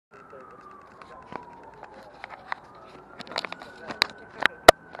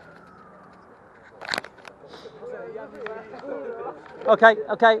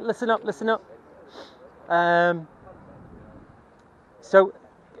Okay, listen up. So,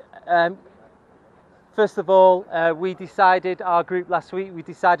 first of all, we decided our group last week. We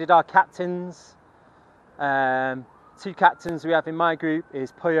decided our captains. Two captains we have in my group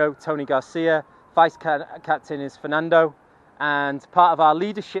is Puyo, Tony Garcia. Vice captain is Fernando, and part of our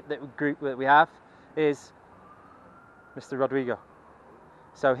leadership group that we have is Mr. Rodrigo.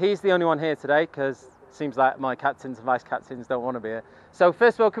 So he's the only one here today because it seems like my captains and vice captains don't want to be here. So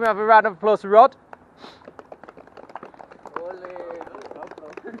first of all, can we have a round of applause for Rod?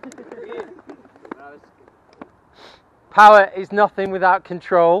 Power is nothing without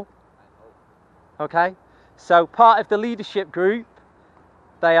control. Okay, so part of the leadership group,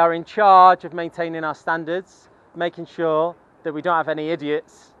 they are in charge of maintaining our standards, making sure that we don't have any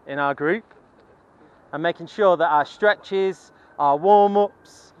idiots in our group, and making sure that our stretches, our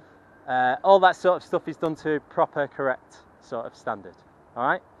warm-ups, all that sort of stuff is done to proper, correct sort of standard. All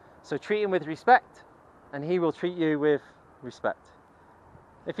right, so treat him with respect, and he will treat you with respect.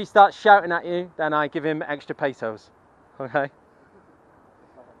 If he starts shouting at you, then I give him extra pesos. Okay.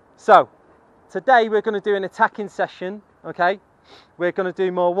 So today we're going to do an attacking session. Okay. We're going to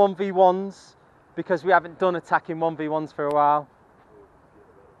do more 1v1s because we haven't done attacking 1v1s for a while.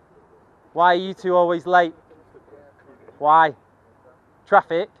 Why are you two always late? Why?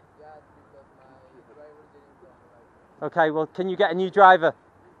 Traffic? Okay, well, can you get a new driver?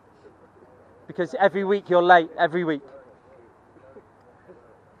 Because every week you're late, every week.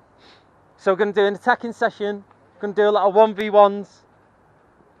 So we're going to do an attacking session. We're going to do a lot of 1v1s.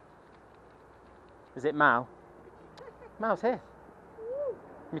 Is it Mao? Mao's here.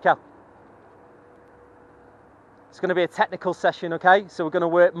 Mikel. It's going to be a technical session, okay? So we're going to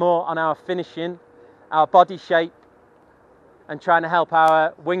work more on our finishing, our body shape, and trying to help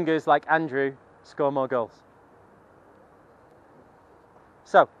our wingers like Andrew score more goals.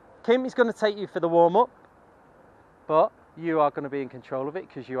 So, Kim is going to take you for the warm-up, but you are going to be in control of it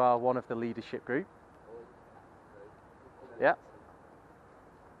because you are one of the leadership group. Yeah.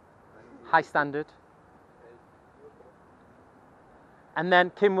 High standard. And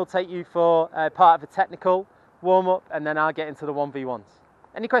then Kim will take you for part of a technical warm-up, and then I'll get into the 1v1s.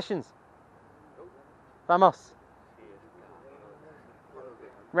 Any questions? Vamos.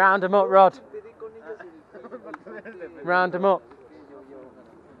 Round them up, Rod. Round them up.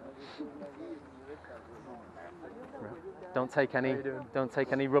 Don't take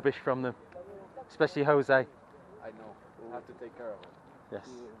any rubbish from them, especially Jose. I know. We'll have to take care of it. Yes.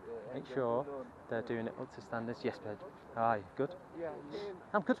 Make sure they're doing it up to standards. Yes, babe. Are you good? Yeah.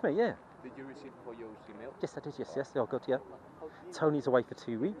 I'm good, mate. Yeah. Did you receive Poyo's email? Yes, I did. Yes. You're good. Yeah. Tony's away for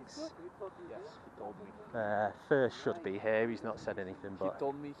 2 weeks. Yes, he told me. First should be here. He's not said anything, but He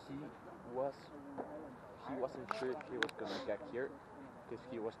told me he wasn't sure if he was gonna get here because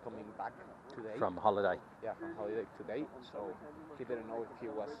he was coming back today. from holiday. Yeah, from holiday today. So he didn't know if he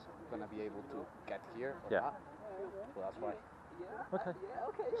was gonna be able to get here or Yeah. not. So that's why. Okay.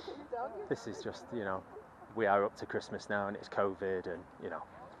 This is just, we are up to Christmas now, and it's COVID, and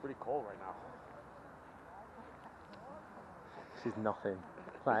It's pretty cold right now. this is nothing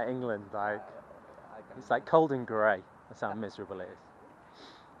like England. It's like cold and grey. That's how miserable it is.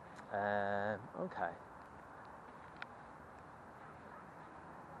 Okay.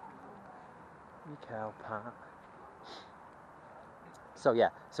 Mikel, Pat.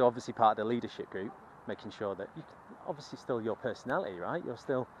 So obviously part of the leadership group, making sure that obviously still your personality, right? You're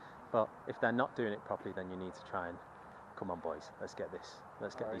still, but if they're not doing it properly, then you need to try and come on, boys. Let's get these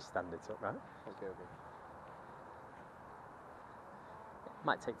standards up, right? Okay. It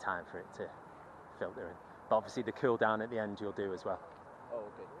might take time for it to filter in, but obviously the cool down at the end you'll do as well. Oh,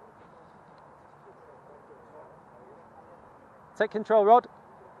 okay. Take control, Rod.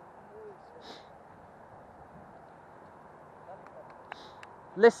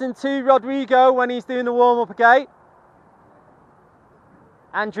 Listen to Rodrigo when he's doing the warm-up, okay?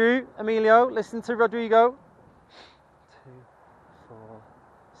 Andrew, Emilio, listen to Rodrigo. 2, 4,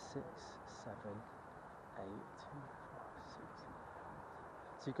 6, 7, 8, 2, 4, 6.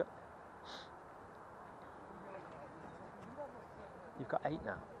 So you've got 8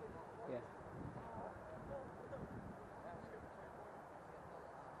 now. Yeah.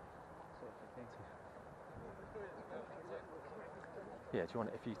 Yeah, do you want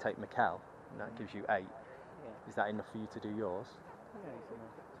it, if you take Mikel, and that gives you 8, is that enough for you to do yours? Yeah, it's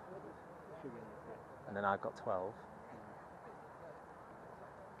enough. And then I've got 12.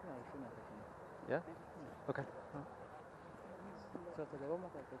 Yeah? Okay.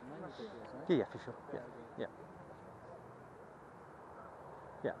 Yeah, for sure. Yeah.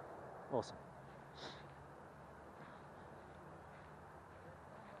 Yeah. Awesome.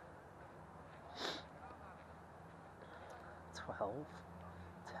 12,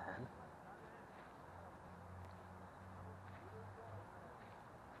 10.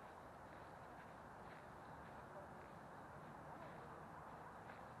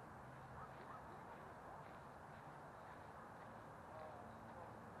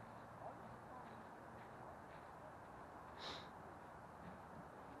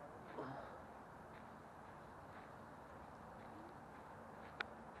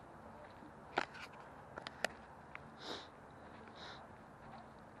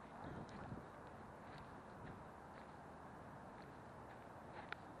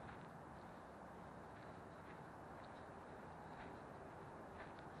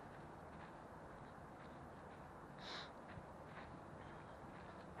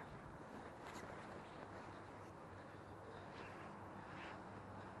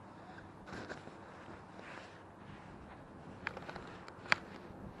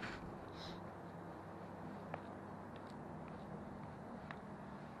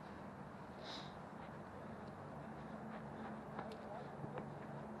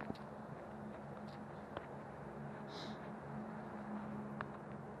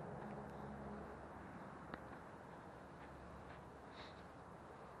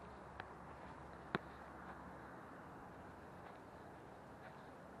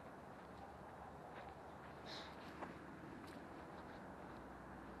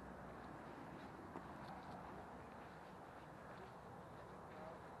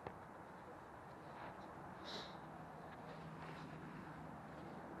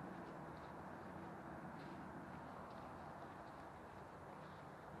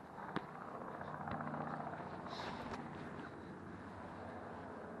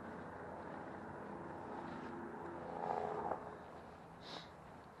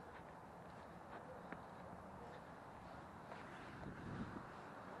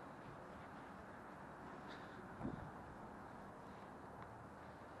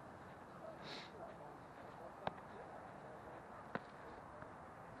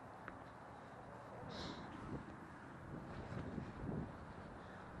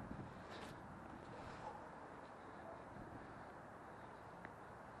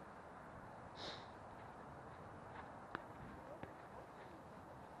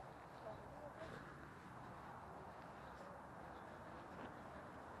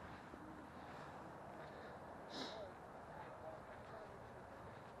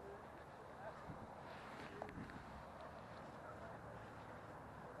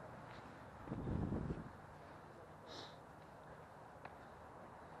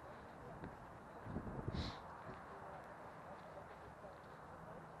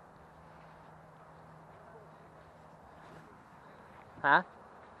 Huh?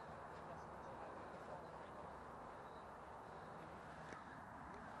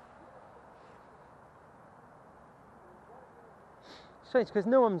 Strange, because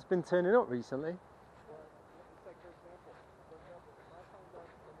no one's been turning up recently.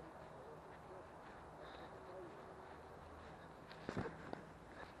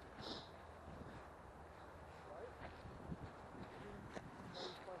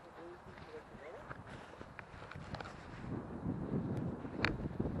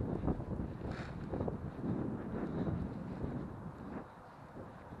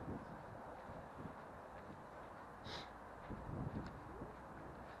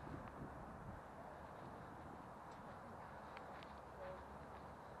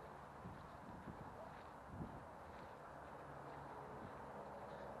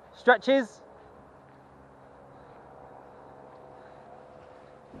 Stretches.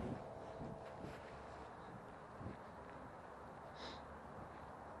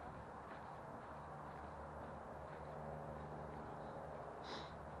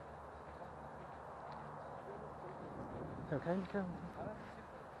 Okay, go.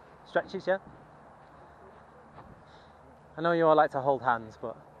 Stretches, yeah? I know you all like to hold hands,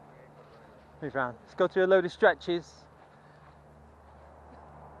 but move around. Let's go through a load of stretches.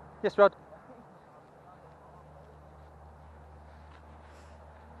 Yes, Rod?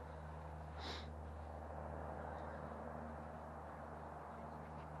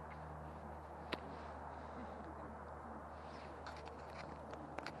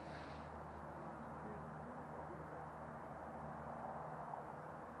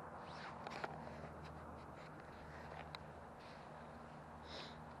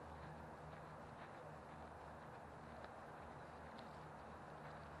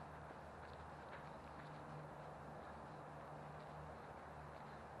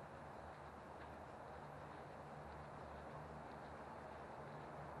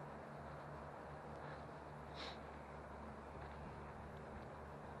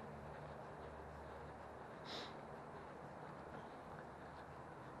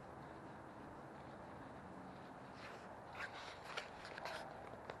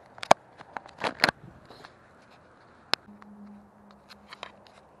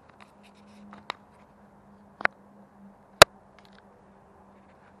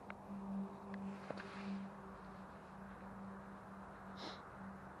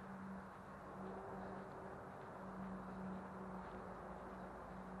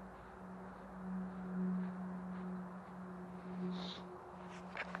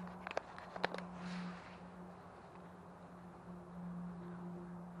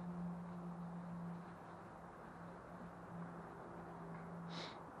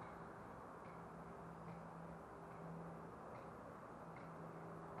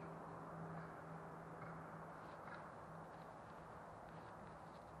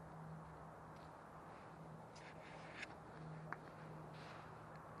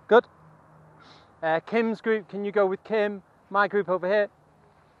 Kim's group, can you go with Kim? My group over here.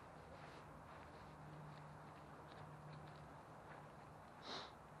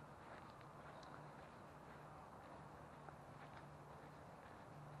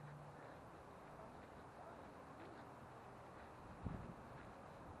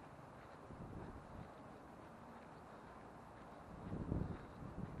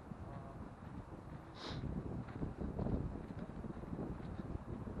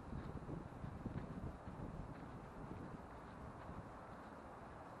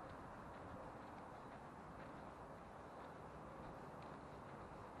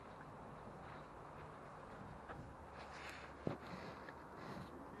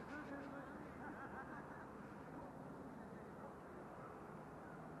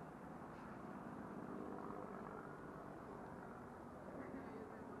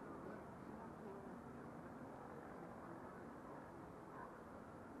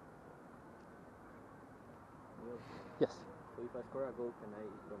 Yes. So if I score a goal, can I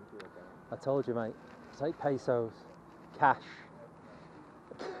come to your account? I told you, mate. It's 8 pesos. Cash.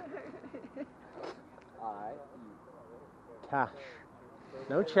 Alright. Cash.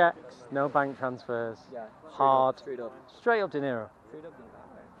 No checks, no bank transfers. Yeah. Hard. Straight up. Straight up dinero. Straight up.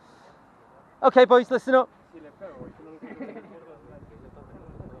 Okay, boys, listen up.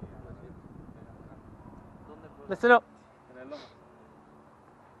 Listen up.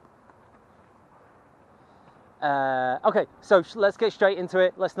 Okay, so let's get straight into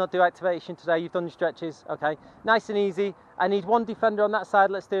it. Let's not do activation today. You've done your stretches, okay? Nice and easy. I need one defender on that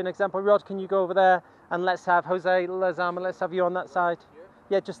side. Let's do an example. Rod, can you go over there? And let's have Jose Lezama. Let's have you on that side.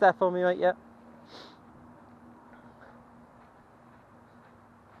 Yeah, just there for me, mate. Yeah.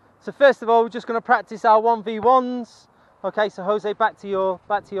 So first of all, we're just going to practice our 1v1s. Okay, so Jose, back to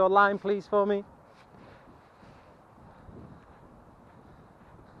your line, please, for me.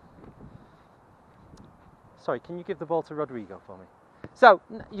 Sorry, can you give the ball to Rodrigo for me? So,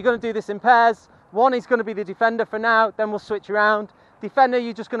 you're going to do this in pairs. One is going to be the defender for now, then we'll switch around. Defender,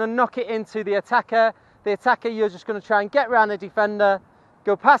 you're just going to knock it into the attacker. The attacker, you're just going to try and get around the defender,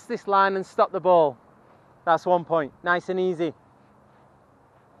 go past this line and stop the ball. That's 1 point. Nice and easy.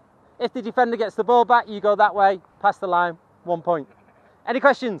 If the defender gets the ball back, you go that way, past the line, 1 point. Any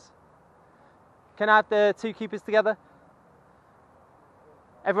questions? Can I have the two keepers together?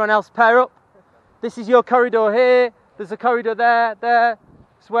 Everyone else pair up. This is your corridor here. There's a corridor there, there.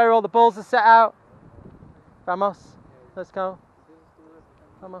 It's where all the balls are set out. Vamos. Let's go.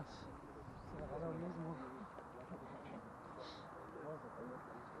 Vamos.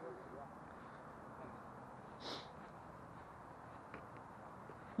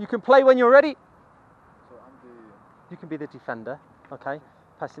 You can play when you're ready. You can be the defender. Okay.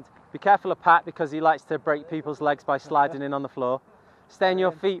 Passing. Be careful of Pat because he likes to break people's legs by sliding in on the floor. Stay on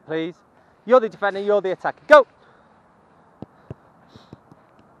your feet, please. You're the defender, you're the attacker. Go!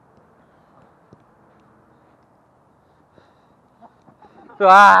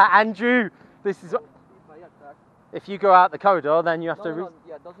 Andrew, this is... If you go out the corridor, then you have to...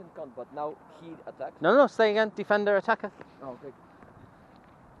 Yeah, it doesn't count, but now he attacks. No, say again. Defender, attacker. Oh, okay.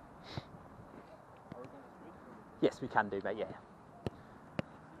 Yes, we can do, mate, yeah.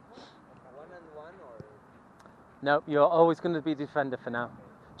 1-on-1 or... No, you're always going to be defender for now.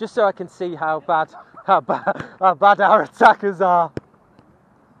 Just so I can see how bad our attackers are.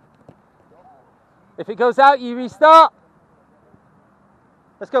 If it goes out, you restart.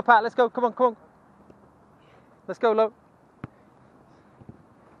 Let's go, Pat. Let's go. Come on. Let's go, Lo.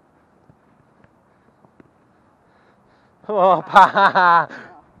 Oh, Pat.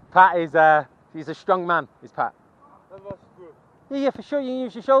 Pat is he's a strong man. Is Pat? Yeah, for sure. You can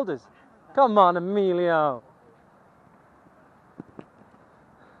use your shoulders. Come on, Emilio.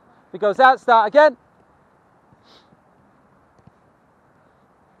 If it goes out, start again.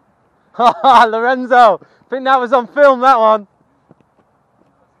 Lorenzo, I think that was on film, that one.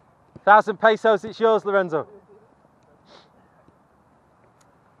 1,000 pesos, it's yours, Lorenzo.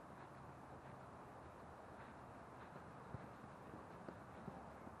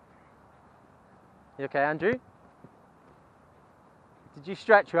 You okay, Andrew? Did you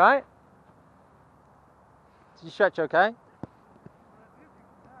stretch, right? Did you stretch okay?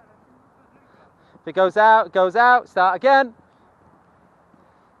 If it goes out, start again.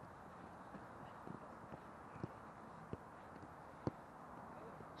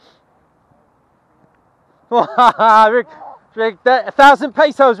 Rick, 1,000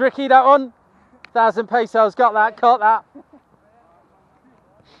 pesos, Ricky, that one. 1,000 pesos, got that, caught that.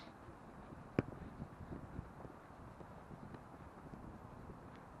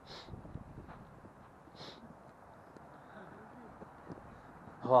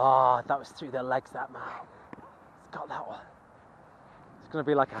 Oh, that was through their legs, that man. It's got that one. It's going to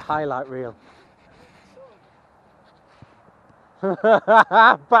be like a highlight reel.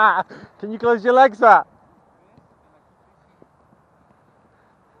 Pat, can you close your legs, Pat?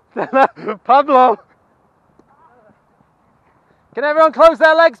 Pablo! Can everyone close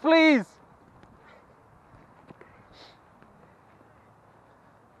their legs, please?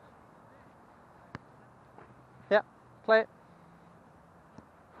 Yeah, play it.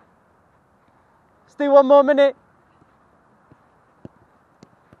 Let's do one more minute.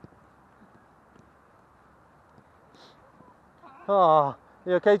 Oh,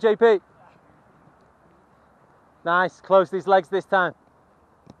 you okay, JP? Nice, close these legs this time.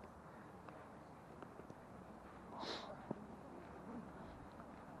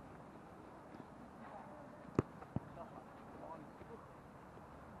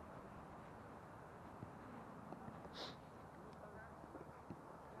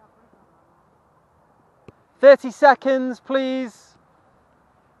 "30 seconds, please."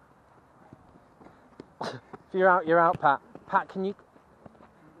 If you're out, Pat. Pat, can you?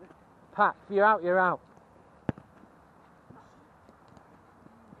 Pat, if you're out, you're out.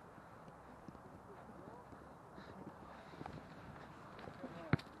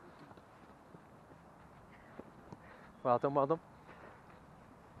 Well done, well done.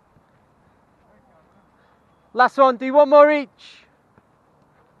 Last one, do one more each.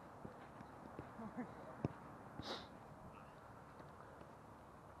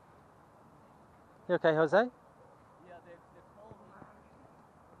 You okay, Jose? Yeah, they called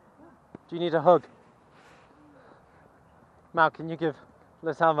me. Do you need a hug? Mal, can you give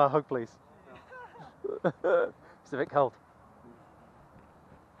Lasama a hug, please? It's a bit cold.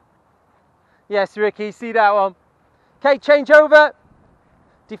 Yes, Ricky, see that one. Okay, change over.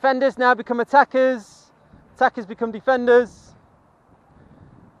 Defenders now become attackers. Attackers become defenders.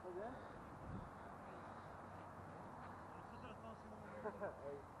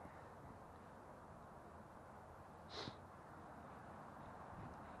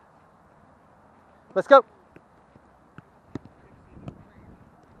 Let's go.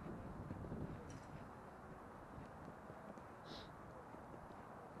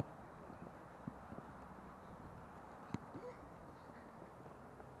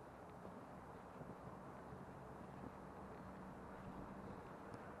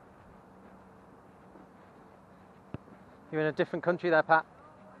 You're in a different country there, Pat.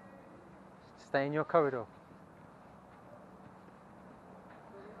 Stay in your corridor.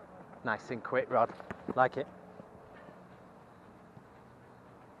 Nice and quick, Rod. Like it.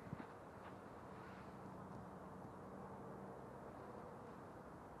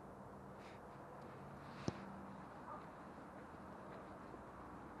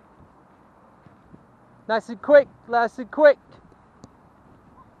 Nice and quick, nice and quick.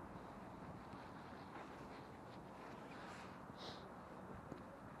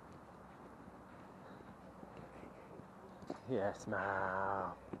 Yes,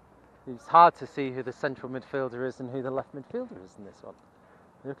 Mal. It's hard to see who the central midfielder is and who the left midfielder is in this one.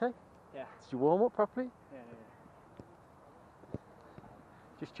 You okay? Yeah. Did you warm up properly? Yeah.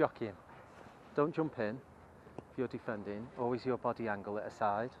 Just jockey him. Don't jump in. If you're defending, always your body angle at a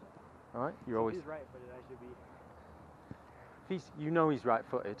side. All right? You're always. He's right, but it should be. You know he's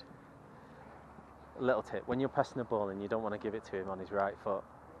right-footed. A little tip: when you're passing the ball and you don't want to give it to him on his right foot,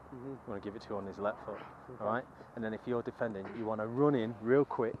 you want to give it to him on his left foot. Okay. All right? And then if you're defending, you want to run in real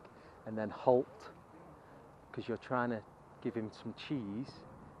quick and then halt, because you're trying to give him some cheese,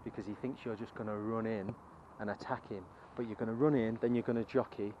 because he thinks you're just going to run in and attack him. But you're going to run in, then you're going to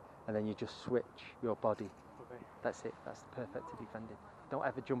jockey, and then you just switch your body. Okay. That's it. That's the perfect to defending. Don't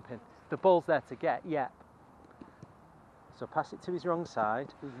ever jump in. The ball's there to get, So pass it to his wrong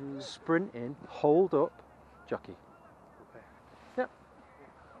side, sprint in, hold up, jockey. Okay. Yep.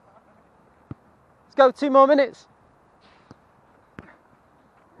 Let's go, 2 more minutes.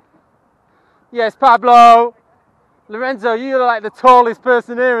 Yes, Pablo. Lorenzo, you're like the tallest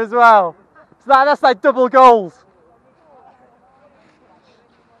person here as well. So that's like double goals.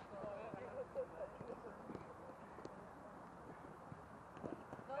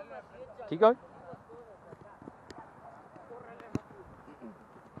 Keep going.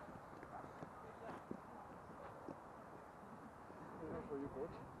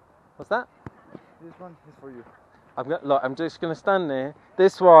 What's that? This one is for you. I'm just going to stand there.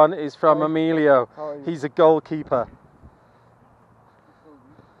 This one is from Emilio. How are you? He's a goalkeeper.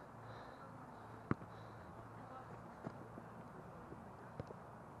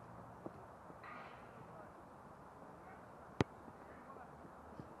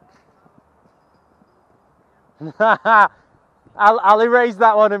 I'll erase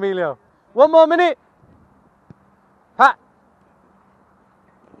that one, Emilio. 1 more minute. Pat.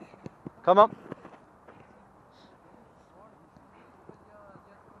 Come on.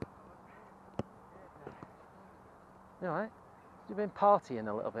 You all right? You've been partying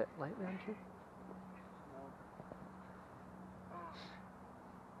a little bit lately, haven't you?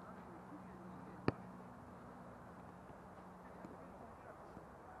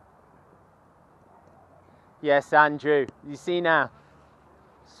 Yes, Andrew. You see now?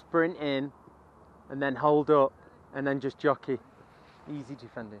 Sprint in and then hold up and then just jockey. Easy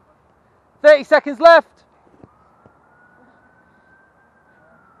defending. 30 seconds left.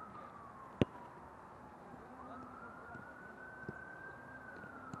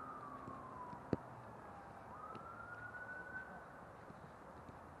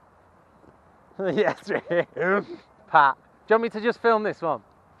 Yes, Pat. Do you want me to just film this one?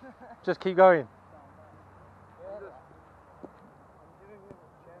 Just keep going.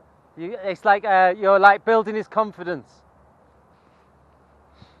 It's like you're like building his confidence.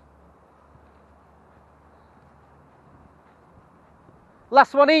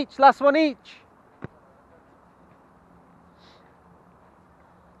 Last one each, last one each.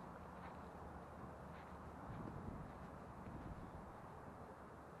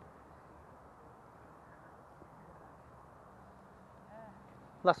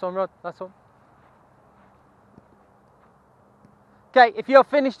 Last one, Rod, last one. Okay, if you're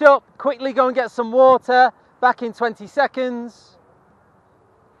finished up, quickly go and get some water. Back in 20 seconds.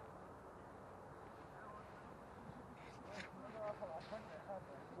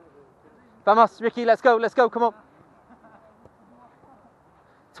 Vamos, Ricky, let's go, come on.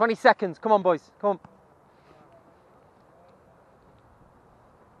 20 seconds, come on boys, come on.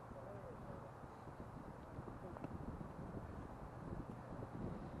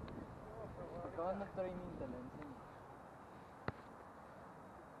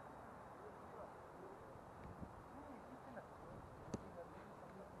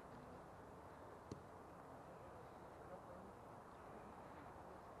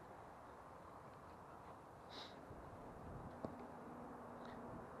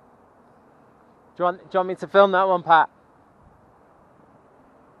 Do you want me to film that one, Pat?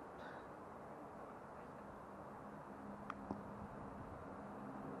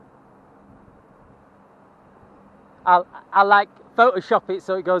 I'll like Photoshop it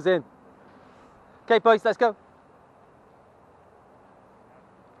so it goes in. Okay, boys, let's go.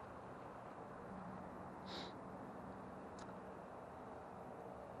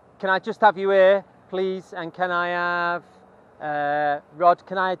 Can I just have you here, please? And can I have Rod?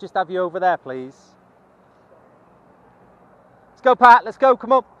 Can I just have you over there, please? Let's go, Pat. Let's go.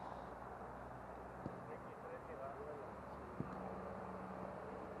 Come on.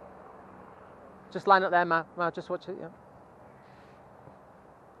 Just line up there, Ma. Just watch it. Yeah.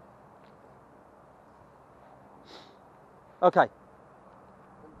 Okay.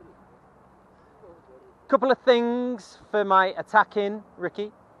 Couple of things for my attacking,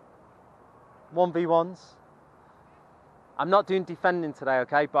 Ricky. 1v1s. I'm not doing defending today,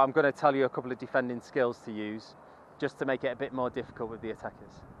 okay? But I'm going to tell you a couple of defending skills to use just to make it a bit more difficult with the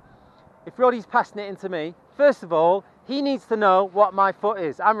attackers. If Roddy's passing it into me, first of all, he needs to know what my foot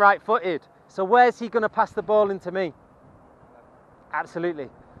is. I'm right-footed. So where's he going to pass the ball into me? Absolutely.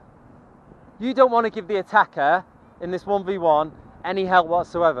 You don't want to give the attacker in this 1v1 any help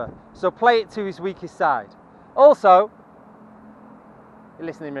whatsoever. So play it to his weakest side. Also, you're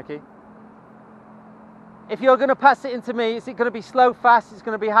listening, Ricky? If you're going to pass it into me, is it going to be slow, fast? It's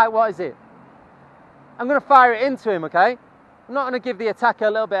going to be high? What is it? I'm going to fire it into him, okay? I'm not going to give the attacker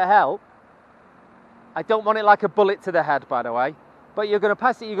a little bit of help. I don't want it like a bullet to the head, by the way. But you're going to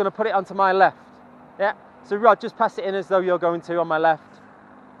pass it, you're going to put it onto my left. Yeah? So Rod, just pass it in as though you're going to on my left.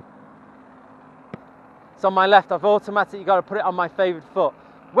 It's on my left. I've automatically got to put it on my favoured foot.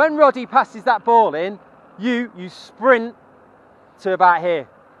 When Roddy passes that ball in, you sprint to about here.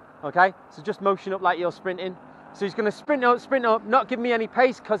 Okay? So just motion up like you're sprinting. So he's going to sprint up, not give me any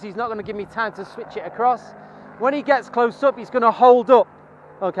pace because he's not going to give me time to switch it across. When he gets close up, he's going to hold up.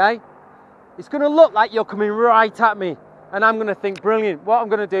 Okay? It's going to look like you're coming right at me. And I'm going to think, brilliant. What I'm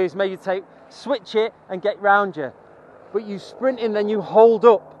going to do is maybe switch it and get round you. But you sprint in, then you hold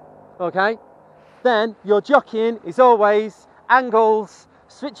up. Okay? Then your jockeying is always angles,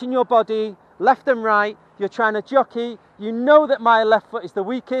 switching your body, left and right. You're trying to jockey. You know that my left foot is the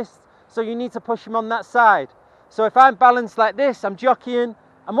weakest, so you need to push him on that side. So if I'm balanced like this, I'm jockeying.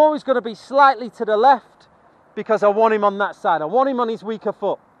 I'm always going to be slightly to the left because I want him on that side. I want him on his weaker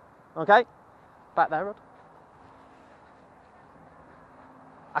foot. Okay? Back there, Rod.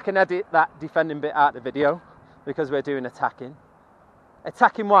 I can edit that defending bit out of the video, because we're doing attacking.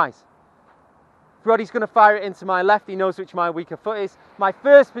 Attacking wise, Roddy's going to fire it into my left. He knows which my weaker foot is. My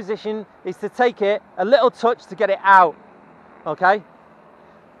first position is to take it a little touch to get it out. Okay?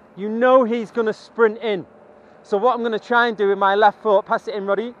 You know he's going to sprint in. So what I'm going to try and do with my left foot, pass it in,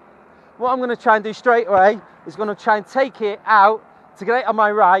 Roddy. What I'm going to try and do straight away is going to try and take it out to get it on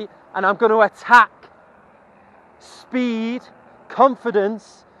my right, and I'm going to attack. Speed,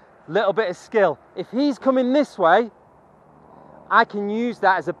 confidence, little bit of skill. If he's coming this way, I can use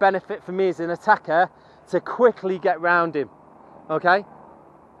that as a benefit for me as an attacker to quickly get round him. Okay?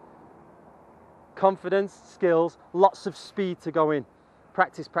 Confidence, skills, lots of speed to go in.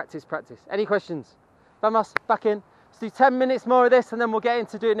 Practice, practice, practice. Any questions? Vamos, back in. Let's do 10 minutes more of this and then we'll get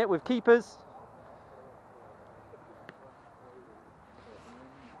into doing it with keepers.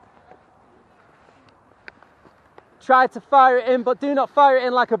 Try to fire it in, but do not fire it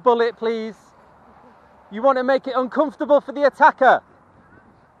in like a bullet, please. You want to make it uncomfortable for the attacker.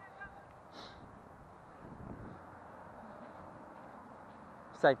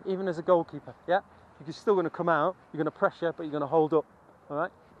 Same, even as a goalkeeper, yeah? You're still going to come out, you're going to pressure, but you're going to hold up, all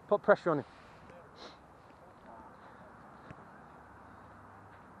right? Put pressure on him.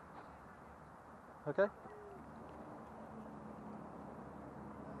 Okay?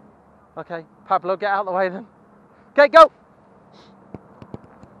 Okay, Pablo, get out of the way then. Okay, go!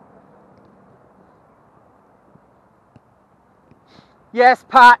 Yes,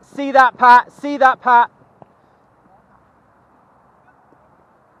 Pat. See that, Pat. See that, Pat.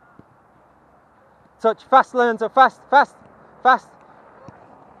 Touch. Fast, Lorenzo. Fast, fast, fast.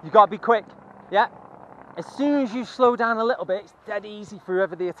 You got to be quick. Yeah? As soon as you slow down a little bit, it's dead easy for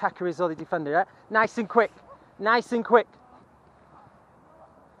whoever the attacker is or the defender. Yeah? Nice and quick. Nice and quick.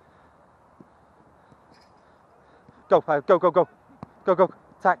 Go, go, go, go. Go, go.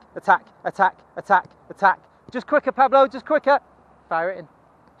 Attack, attack, attack, attack, attack. Just quicker, Pablo. Just quicker. Fire it in.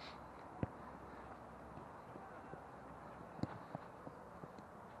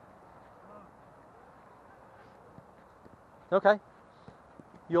 Okay.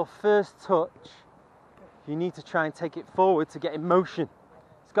 Your first touch, you need to try and take it forward to get in motion.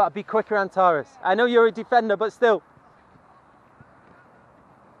 It's got to be quicker, Antares. I know you're a defender, but still.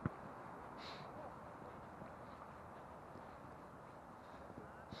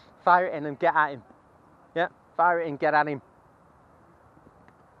 Fire it in and get at him. Yeah, fire it in, get at him.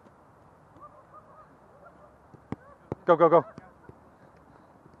 Go, go, go.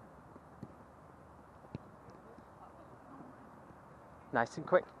 Nice and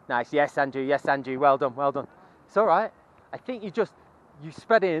quick. Nice. Yes, Andrew. Yes, Andrew. Well done. Well done. It's all right. I think you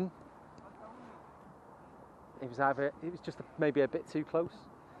sped in. It was just maybe a bit too close.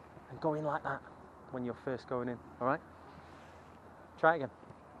 And go in like that when you're first going in. All right? Try it again.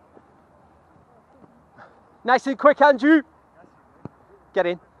 Nice and quick, Andrew. Get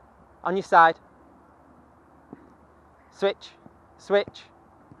in. On your side. Switch. Switch.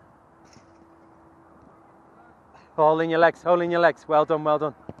 Holding your legs. Holding your legs. Well done. Well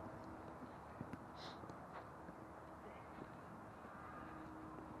done.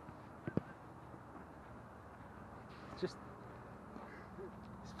 It's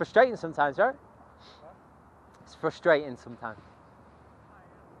frustrating sometimes, right? It's frustrating sometimes.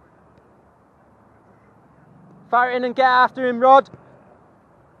 Fire in and get after him, Rod.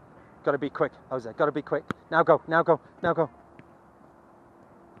 Got to be quick, Jose. Got to be quick. Now go. Now go. Now go.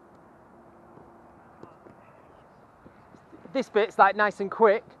 This bit's like nice and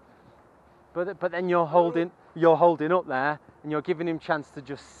quick, but then you're holding up there, and you're giving him chance to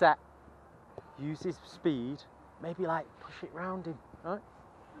just set. Use his speed. Maybe like push it round him, right?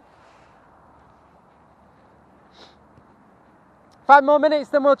 5 more minutes,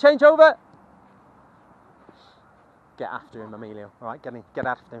 then we'll change over. Get after him, Emilio. All right, get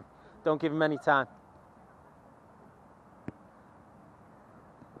after him. Don't give him any time.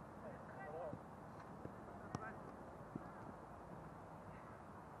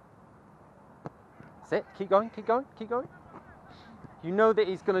 That's it. Keep going, keep going, keep going. You know that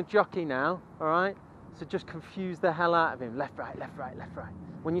he's going to jockey now, all right? So just confuse the hell out of him. Left, right, left, right, left, right.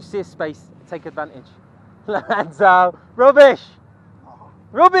 When you see a space, take advantage. Lorenzo, rubbish!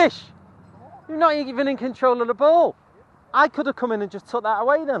 Rubbish! You're not even in control of the ball. I could have come in and just took that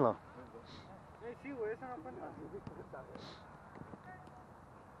away then, look.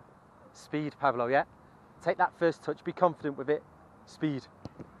 Speed, Pablo, yeah? Take that first touch, be confident with it. Speed.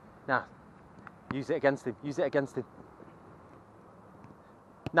 Now, use it against him, use it against him.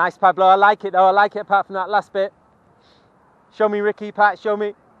 Nice, Pablo, I like it though, I like it apart from that last bit. Show me, Ricky, Pat, show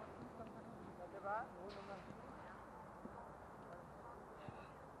me.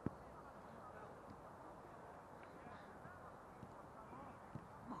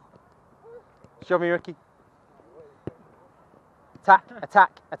 Show me, Ricky. Attack,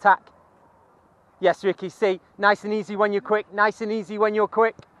 attack, attack. Yes, Ricky, see, nice and easy when you're quick, nice and easy when you're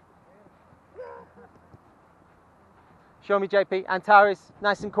quick. Show me, JP. Antares,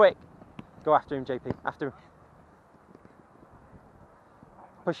 nice and quick. Go after him, JP, after him.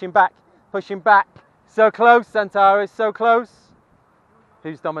 Push him back, push him back. So close, Antares, so close.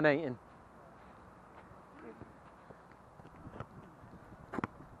 Who's dominating?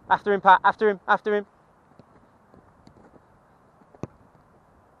 After him, Pat, after him, after him.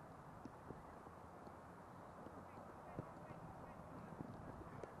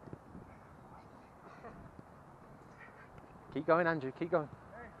 Keep going, Andrew, keep going.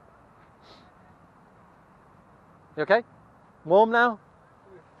 You okay? Warm now?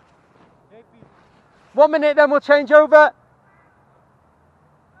 1 minute, then we'll change over.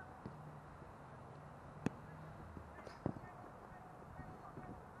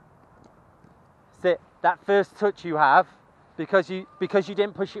 That's it. That first touch you have, because you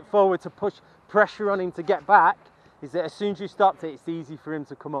didn't push it forward to push pressure on him to get back, is that as soon as you stopped it, it's easy for him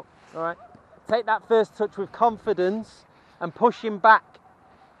to come up. All right? Take that first touch with confidence and push him back.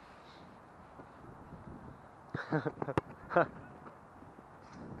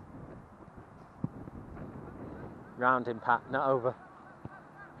 Round him, Pat, not over.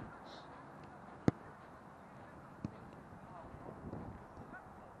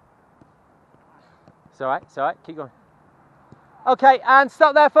 It's all right, keep going. Okay, and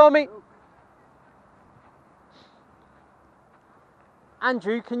stop there for me.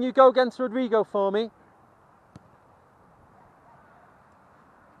 Andrew, can you go against Rodrigo for me?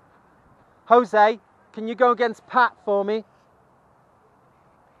 Jose, can you go against Pat for me?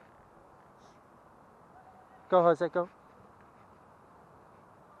 Go, Jose, go.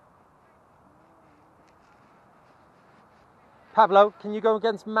 Pablo, can you go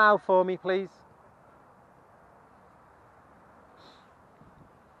against Mao for me, please?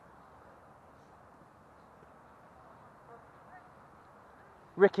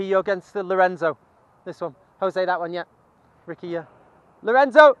 Ricky, you're against Lorenzo. This one. Jose, that one, yeah. Ricky, yeah.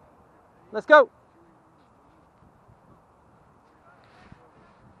 Lorenzo, let's go.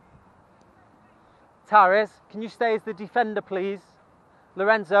 Tares, can you stay as the defender, please?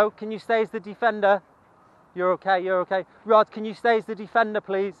 Lorenzo, can you stay as the defender? You're okay, you're okay. Rod, can you stay as the defender,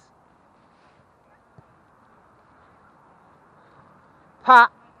 please? Pat,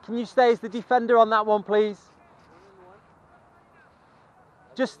 can you stay as the defender on that one, please?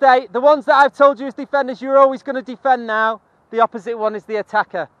 Just stay. The ones that I've told you as defenders, you're always going to defend now. The opposite one is the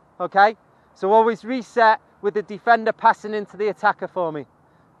attacker, okay? So always reset with the defender passing into the attacker for me.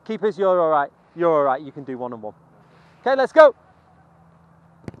 Keepers, you're all right. You're all right. You can do one-on-one. Okay, let's go.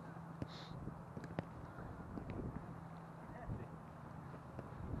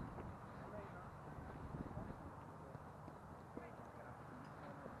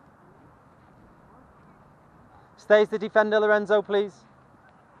 Stay as the defender, Lorenzo, please.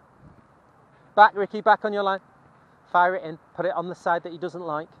 Back, Ricky, back on your line. Fire it in. Put it on the side that he doesn't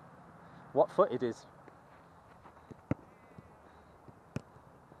like. What foot it is.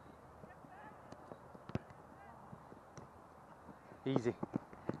 Easy.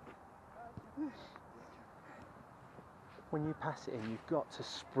 When you pass it in, you've got to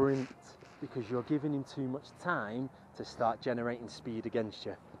sprint because you're giving him too much time to start generating speed against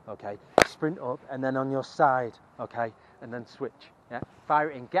you. Okay? Sprint up and then on your side. Okay? And then switch. Yeah? Fire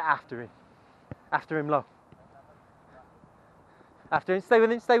it in. Get after him. After him low. After him. Stay with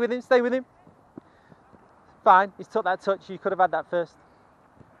him. Stay with him. Stay with him. Fine. He's took that touch. You could have had that first.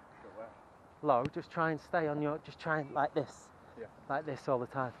 Low. Just try and stay on your... Just try and like this. Yeah. Like this all the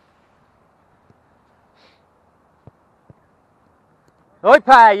time.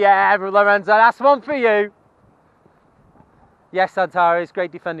 Oipe, yeah, Lorenzo, that's one for you. Yes, Antares,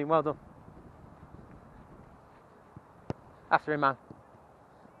 great defending, well done. After him, man.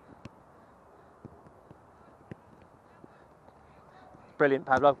 Brilliant,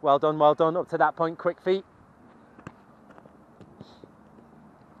 Pablo, well done, well done. Up to that point, quick feet.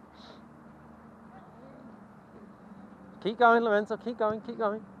 Keep going, Lorenzo, keep going, keep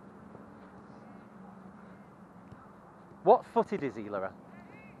going. What footed is he, Lorenzo?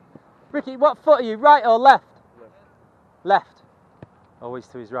 Ricky, what foot are you, right or left? Left. Left. Always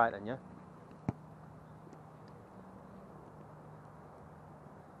to his right then, yeah?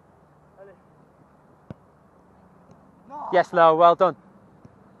 No. Yes, Lo, well done.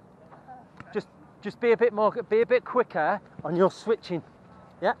 Just be a bit more, be a bit quicker on your switching.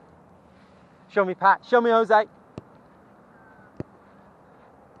 Yeah? Show me Pat, show me Jose.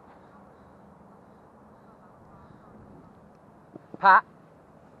 Pat,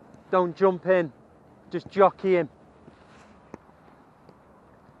 don't jump in. Just jockey him.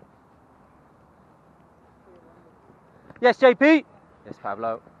 Yes, JP? Yes,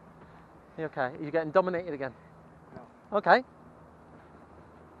 Pablo. You okay? Are you getting dominated again? No. Okay.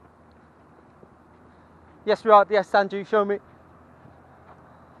 Yes, Rod. Yes, Andrew, show me.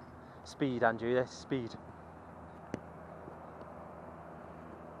 Speed, Andrew, yes, speed.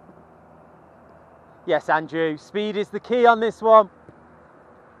 Yes, Andrew, speed is the key on this one.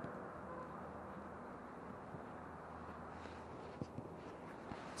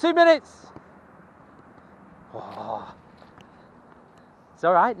 Two minutes. Oh. It's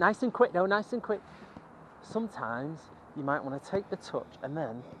all right, nice and quick though, nice and quick. Sometimes you might want to take the touch and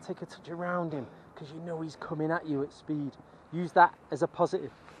then take a touch around him because you know he's coming at you at speed. Use that as a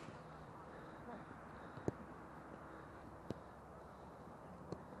positive.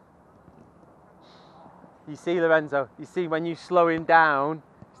 You see, Lorenzo, you see when you slow him down,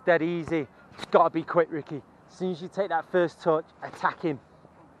 it's dead easy. It's got to be quick, Ricky. As soon as you take that first touch, attack him.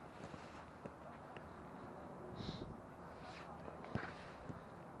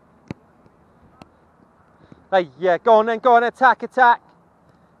 Hey, yeah, go on, attack, attack.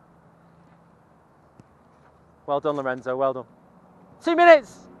 Well done, Lorenzo, well done. 2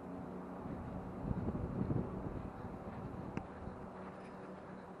 minutes.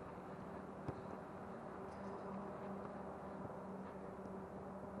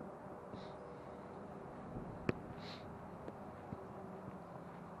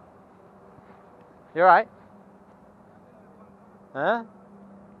 You all right? Huh?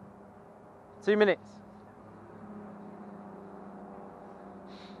 2 minutes.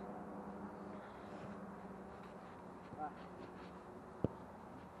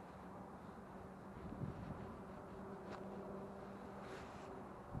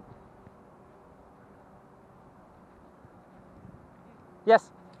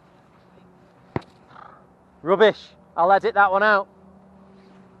 Yes. Rubbish. I'll edit that one out.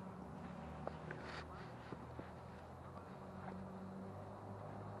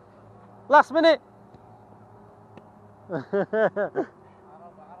 Last minute. Yeah,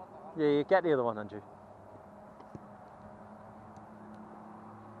 you get the other one, Andrew.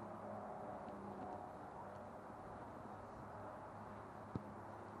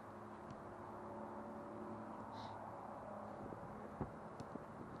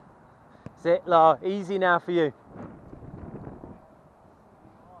 That's it, Law. Easy now for you.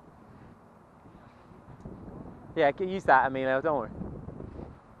 Yeah, use that, Emilio, don't worry.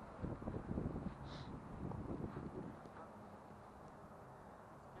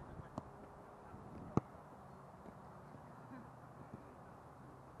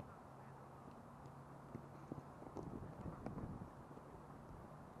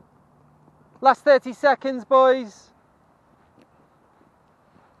 Last 30 seconds, boys.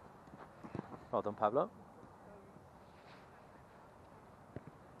 Well done, Pablo.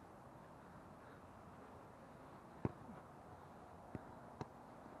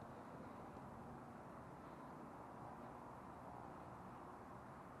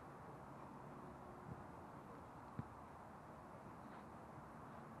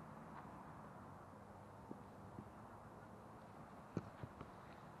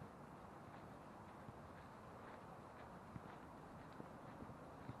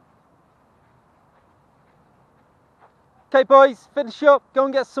 Okay, boys, finish up. Go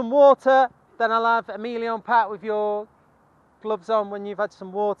and get some water. Then I'll have Emilio and Pat with your gloves on when you've had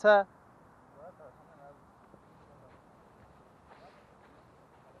some water.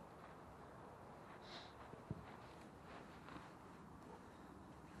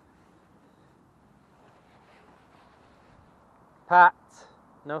 Pat,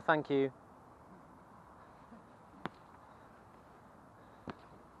 no thank you.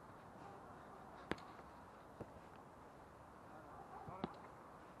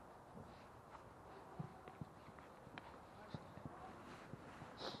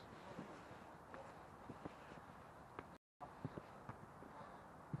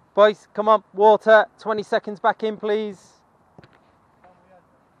 Boys, come on, water. 20 seconds back in, please.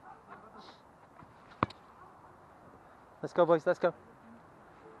 Let's go, boys, let's go.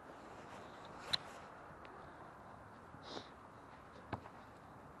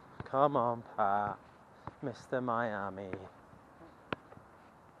 Come on, Pat. Mr. Miami.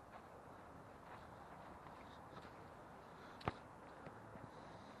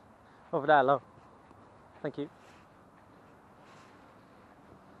 Over there, Lo. Thank you.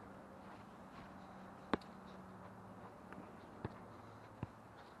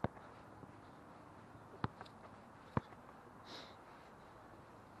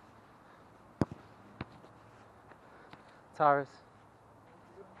 Taurus.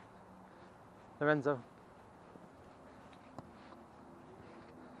 Lorenzo.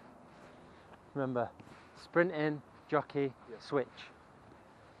 Remember, sprint in, jockey, switch.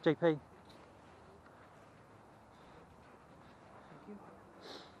 JP.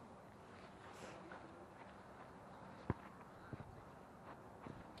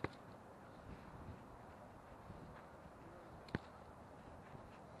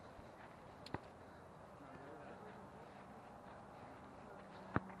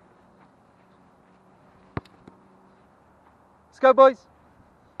 Let's go, boys.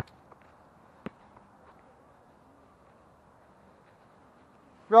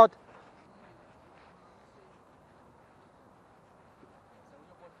 Rod.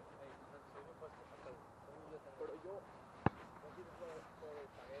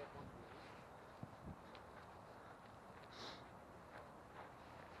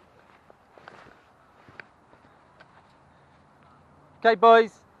 Okay,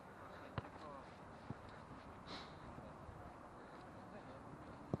 boys.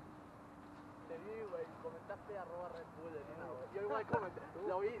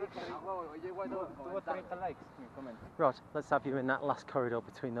 Rod, let's have you in that last corridor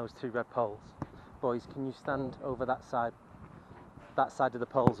between those two red poles. Boys, can you stand over that side of the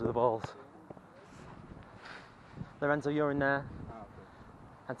poles with the balls? Lorenzo, you're in there.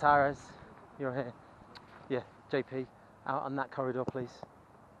 Antares, you're here. Yeah, JP, out on that corridor, please.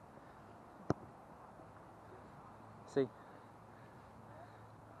 See?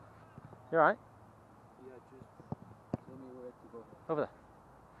 You alright? Yeah, just tell me where to go. Over there.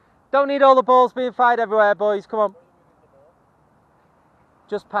 Don't need all the balls being fired everywhere, boys. Come on.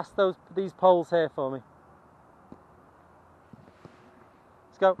 Just past these poles here for me.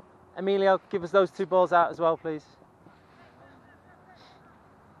 Let's go. Emilio, give us those two balls out as well, please.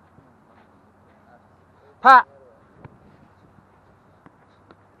 Pat.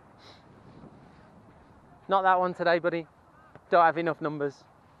 Not that one today, buddy. Don't have enough numbers.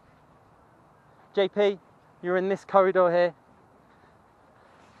 JP, you're in this corridor here.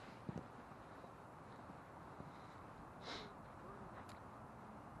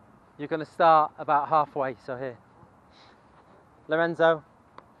 You're going to start about halfway, so here. Lorenzo,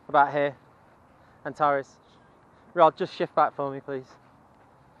 about here. Antares. Rod, just shift back for me, please.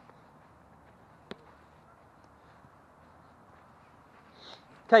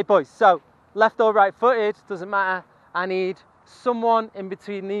 Okay, boys, so left or right footed, doesn't matter. I need someone in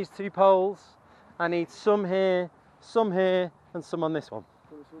between these two poles. I need some here, and some on this one.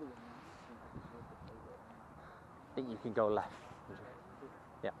 I think you can go left.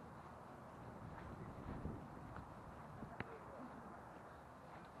 Yeah.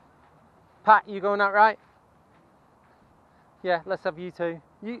 Pat, you going out right? Yeah, let's have you two.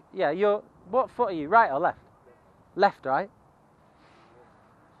 What foot are you, right or left? Left, right?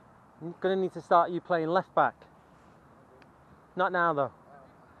 I'm going to need to start you playing left back. Not now though.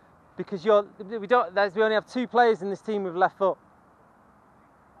 Because we only have two players in this team with left foot.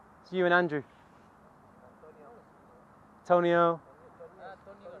 It's you and Andrew. Antonio.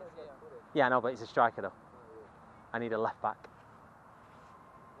 Yeah, no, but he's a striker though. I need a left back.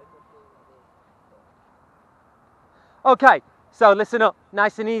 Okay, so listen up.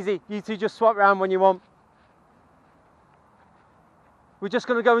 Nice and easy. You two just swap around when you want. We're just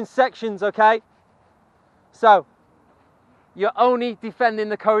going to go in sections, okay? So, you're only defending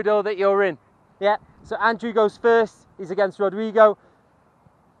the corridor that you're in. Yeah? So Andrew goes first. He's against Rodrigo.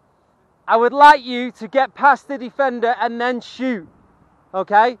 I would like you to get past the defender and then shoot.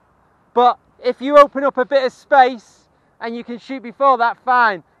 Okay? But if you open up a bit of space and you can shoot before that,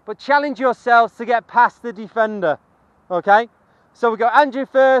 fine. But challenge yourselves to get past the defender. Okay? So we go Andrew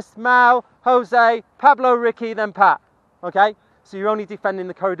first, Mal, Jose, Pablo, Ricky, then Pat. Okay? So you're only defending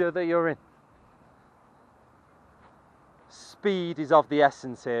the corridor that you're in. Speed is of the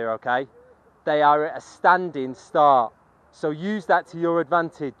essence here, okay? They are at a standing start. So use that to your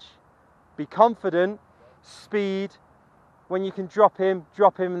advantage. Be confident, speed. When you can drop him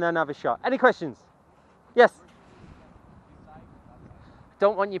and then have a shot. Any questions? Yes?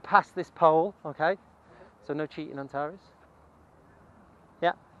 Don't want you past this pole, okay? So no cheating on Taris.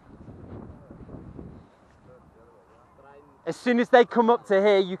 Yeah. As soon as they come up to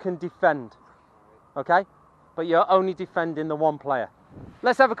here, you can defend, okay? But you're only defending the one player.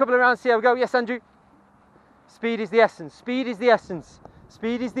 Let's have a couple of rounds, see how we go. Yes, Andrew? Speed is the essence. Speed is the essence.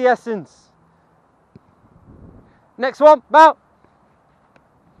 Speed is the essence. Next one, Mal.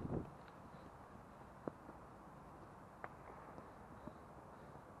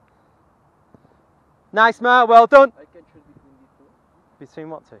 Nice, Mal. Well done. I can choose between these two. Between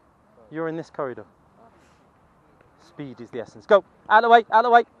what two? You're in this corridor. Speed is the essence. Go. Out of the way. Out of the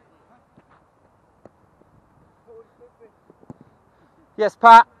way. Yes,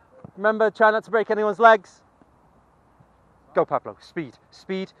 Pat. Remember, try not to break anyone's legs. Go, Pablo. Speed,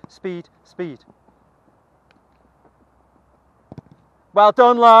 speed, speed, speed. Well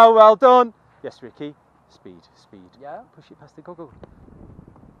done, Lau. Well done. Yes, Ricky. Speed, speed. Yeah. Push it past it. Go, go.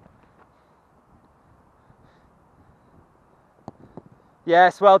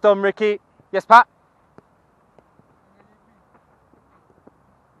 Yes, well done, Ricky. Yes, Pat.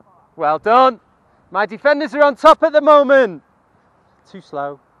 Well done. My defenders are on top at the moment. Too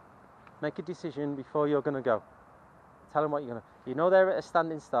slow. Make a decision before you're going to go. Tell them what you're going to... You know they're at a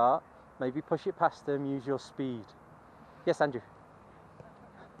standing start. Maybe push it past them. Use your speed. Yes, Andrew.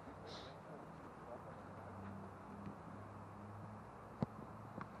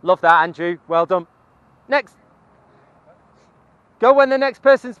 Love that, Andrew. Well done. Next. Go when the next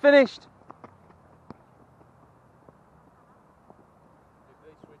person's finished.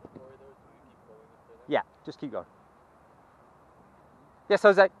 Yeah, just keep going. Yes,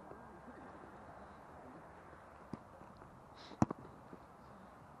 Jose.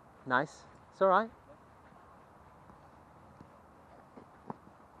 Nice. It's all right.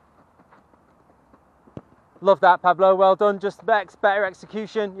 Love that, Pablo. Well done. Just better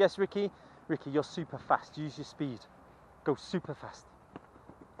execution. Yes, Ricky. Ricky, you're super fast. Use your speed. Go super fast.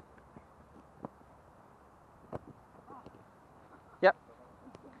 Yep.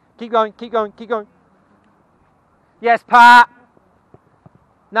 Keep going, keep going, keep going. Yes, Pat.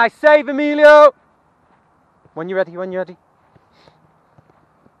 Nice save, Emilio. When you're ready, when you're ready.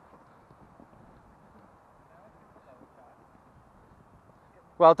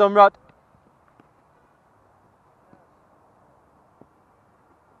 Well done, Rod.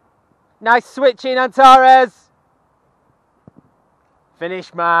 Nice switching, Antares.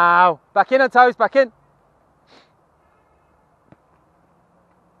 Finish, Mao. Back in, Antares, back in.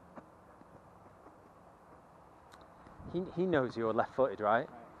 He knows you're left-footed, right?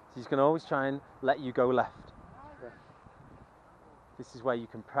 So he's going to always try and let you go left. This is where you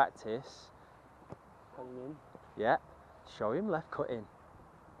can practice. Coming in. Yeah. Show him left, cut in.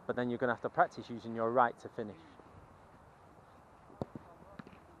 But then you're going to have to practice using your right to finish.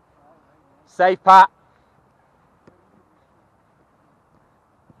 Save, Pat.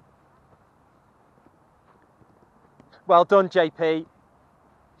 Well done, JP.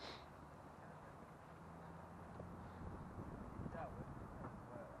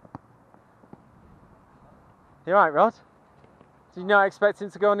 You all right, Rod? Did you not expect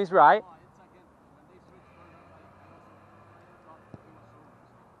him to go on his right?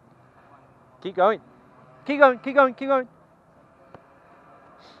 Keep going. Keep going, keep going, keep going.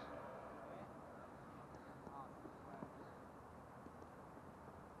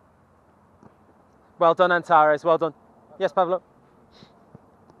 Well done, Antares. Well done. Yes, Pablo.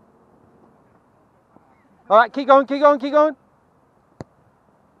 All right, keep going, keep going, keep going.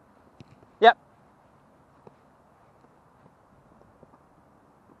 Yep.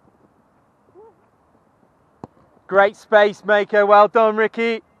 Great space maker. Well done,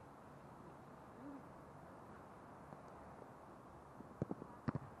 Ricky.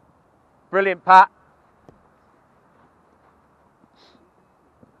 Brilliant, Pat.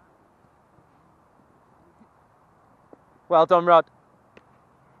 Well done, Rod.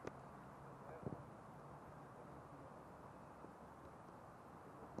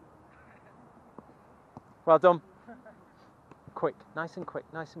 Well done. Quick, nice and quick,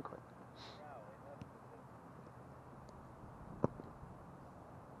 nice and quick.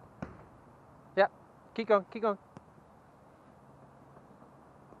 Yep, keep going, keep going.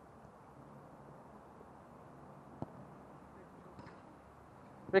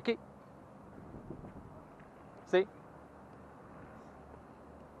 Ricky. See?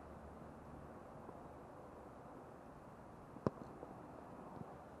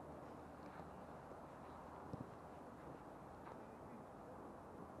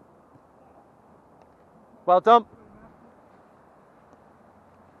 Well done.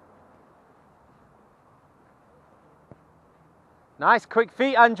 Nice, quick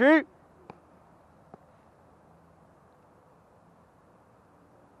feet, Andrew.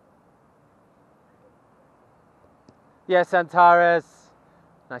 Yes, Antares.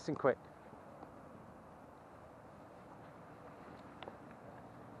 Nice and quick.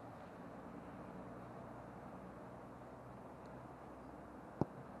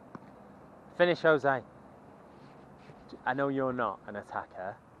 Finish, Jose. I know you're not an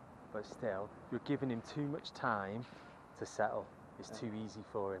attacker, but still, you're giving him too much time to settle. It's too easy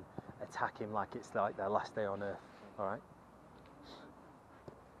for him. Attack him like it's like their last day on earth. All right?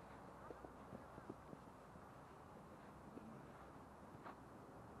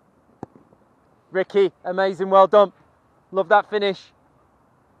 Ricky, amazing, well done. Love that finish.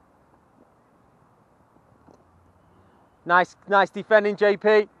 Nice defending,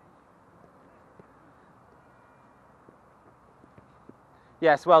 JP.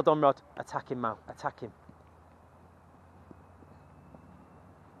 Yes, well done, Rod. Attack him, Mal. Attack him.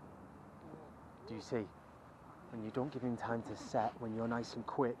 Do you see? When you don't give him time to set, when you're nice and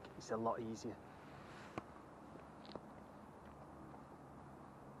quick, it's a lot easier.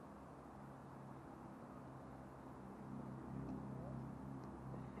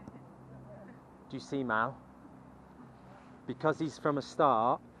 Do you see, Mal? Because he's from a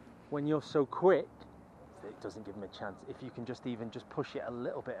start, when you're so quick, it doesn't give him a chance. If you can just push it a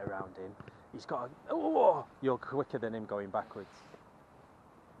little bit around him, he's got a, oh, you're quicker than him going backwards.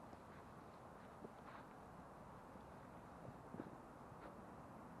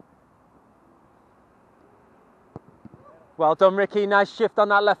 Well done, Ricky. Nice shift on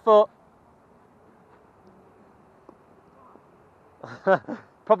that left foot.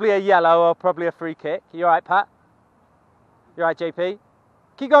 Probably a yellow or probably a free kick. You all right, Pat? You all right, JP?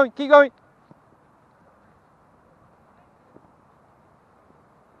 Keep going, keep going.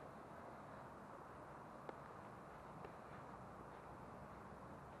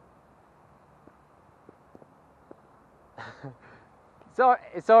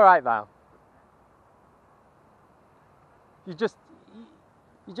 It's all right, Val. You just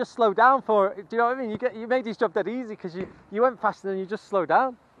slow down for it. Do you know what I mean? You made his job that easy because you went faster and you just slow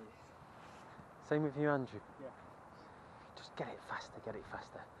down. Same with you, Andrew. Yeah. Just get it faster, get it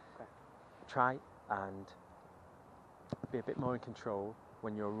faster. Okay. Try and be a bit more in control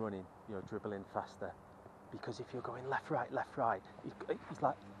when you're running. You're dribbling faster, because if you're going left, right, he's going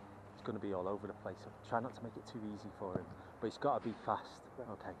to be all over the place. So try not to make it too easy for him, but it's got to be fast.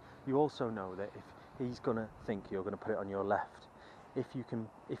 Okay. You also know that if he's going to think you're going to put it on your left, if you can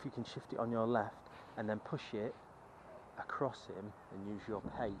shift it on your left and then push it across him and use your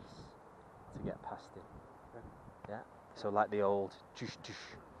pace to get past him. Yeah. So like the old jush jush.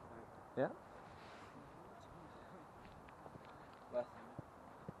 Yeah.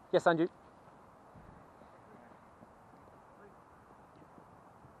 Yes, Andrew.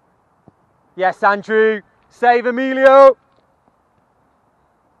 Yes, Andrew. Save Emilio.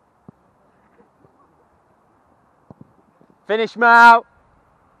 Finish, Mal.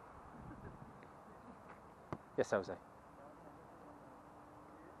 Yes, Jose.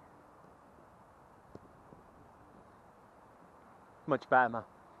 Much better, Mal.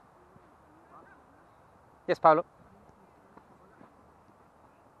 Yes, Paolo.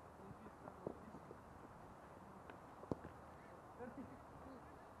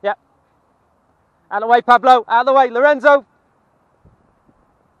 Yep. Out of the way, Pablo. Out of the way, Lorenzo.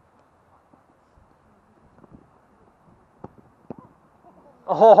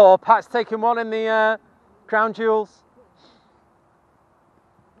 Oh, Pat's taking one in the crown jewels.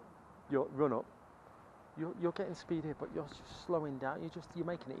 You're run up. You're getting speed here, but you're just slowing down. You're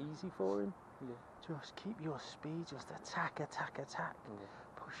making it easy for him. Yeah. Just keep your speed. Just attack. Yeah.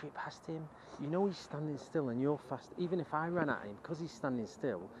 Push it past him. You know he's standing still, and you're fast. Even if I ran at him, because he's standing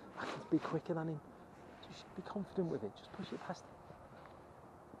still, I can be quicker than him. Just be confident with it. Just push it past him.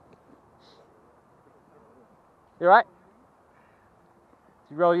 You all right?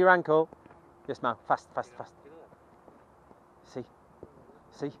 You roll your ankle. Yes, Mal. Fast. See?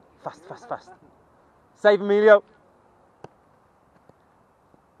 Fast. Save Emilio.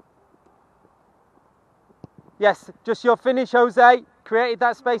 Yes, just your finish, Jose. Created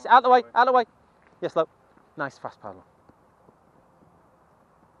that space. Out the way. Yes, look. Nice, fast, Pablo.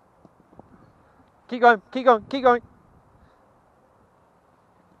 Keep going.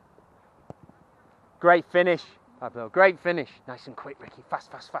 Great finish, Pablo. Great finish. Nice and quick, Ricky. Fast.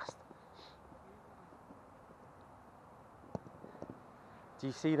 Do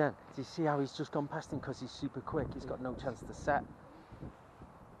you see then? Do you see how he's just gone past him because he's super quick? He's got no chance to set.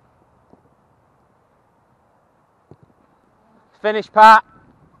 Finish, Pat.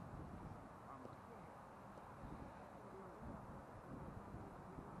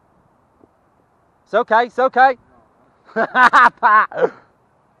 It's okay. Pat. Out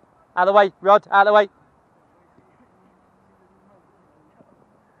of the way, Rod. Out of the way.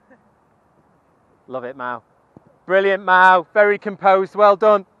 Love it, Mao. Brilliant, Mao. Very composed. Well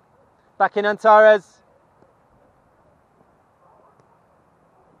done. Back in Antares.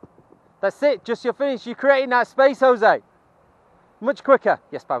 That's it. Just your finish. You're creating that space, Jose. Much quicker.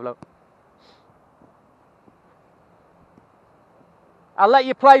 Yes, Pablo. I'll let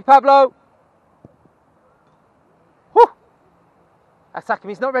you play, Pablo. Whew. Attack him.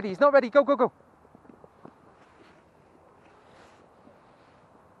 He's not ready. Go.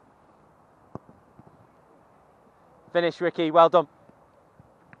 Finish, Ricky. Well done.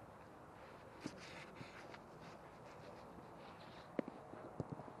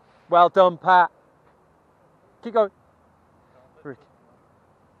 Well done, Pat. Keep going. Rick.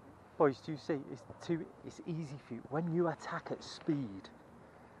 Boys, do you see? It's easy for you. When you attack at speed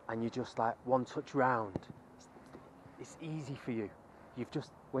and you just like one touch round, it's easy for you.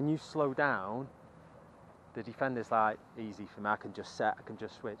 When you slow down, the defender's like, easy for me, I can just set, I can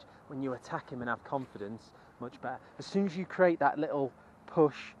just switch. When you attack him and have confidence, much better. As soon as you create that little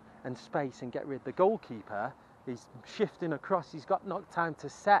push and space and get rid of the goalkeeper, he's shifting across, he's got no time to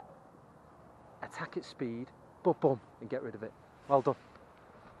set. Attack at speed, boom, boom, and get rid of it. Well done.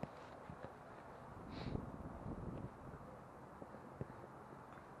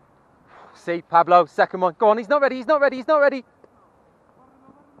 See, Pablo, second one. Go on, he's not ready, he's not ready, he's not ready.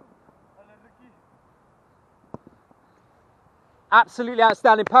 Absolutely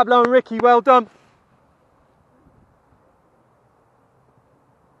outstanding. Pablo and Ricky, well done.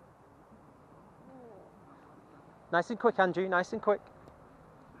 Nice and quick, Andrew, nice and quick.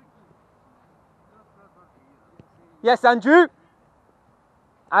 Yes, Andrew.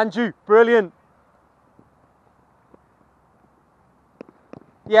 Andrew, brilliant.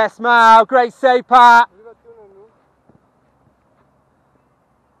 Yes, Mal, great save, Pat.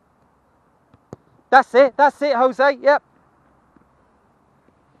 That's it, Jose, yep.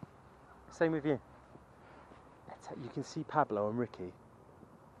 Same with you. You can see Pablo and Ricky.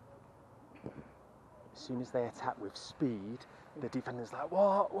 As soon as they attack with speed, the defender's like,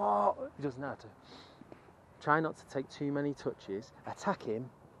 what? He doesn't have to. Try not to take too many touches. Attack him.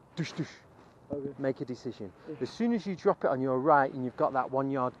 Dush, dush. Okay. Make a decision. As soon as you drop it on your right and you've got that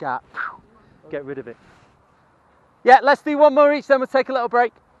 1 yard gap, get rid of it. Yeah, let's do one more each, then we'll take a little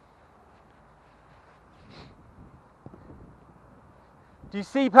break. Do you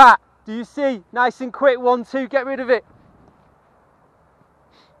see, Pat? Do you see? Nice and quick, 1, 2, get rid of it.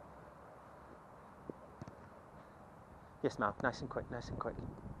 Yes, Mal, nice and quick, nice and quick.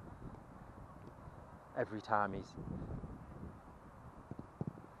 Every time he's...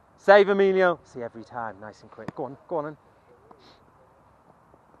 Save, Emilio. See, every time, nice and quick. Go on then.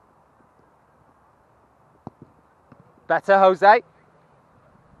 Better, Jose.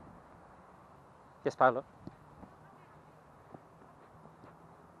 Yes, Paolo.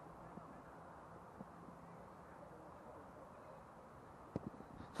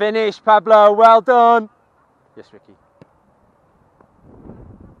 Finish, Pablo, well done. Yes, Ricky.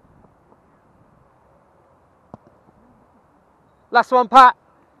 Last one, Pat.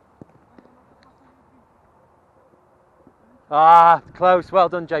 Ah, close, well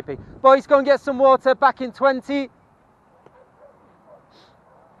done, JP. Boys, go and get some water, back in 20.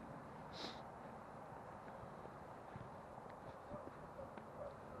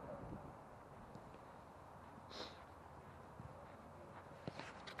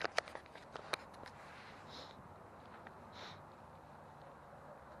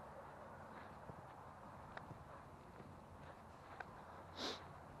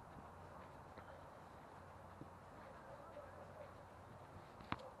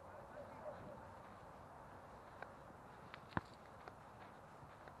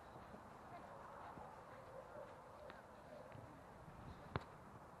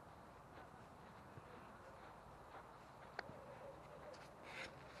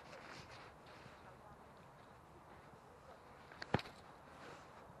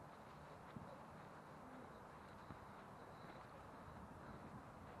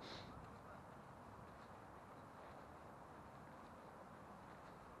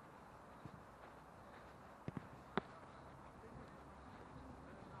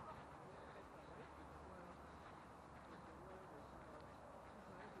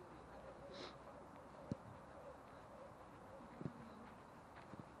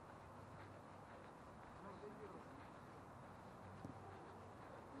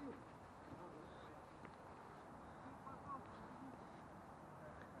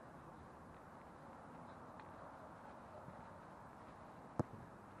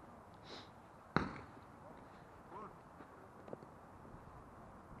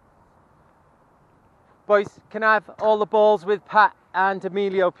 Boys, can I have all the balls with Pat and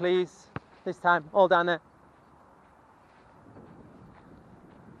Emilio, please? This time, all down there.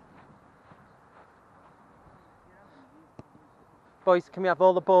 Boys, can we have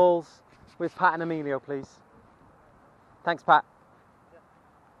all the balls with Pat and Emilio, please? Thanks, Pat.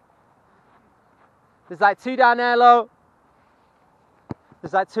 There's like 2 down there, Lo.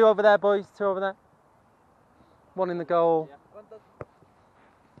 There's like 2 over there, boys. 2 over there. 1 in the goal.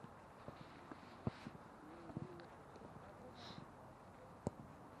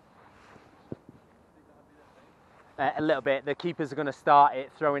 A little bit. The keepers are going to start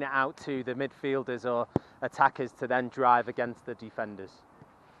it, throwing it out to the midfielders or attackers to then drive against the defenders.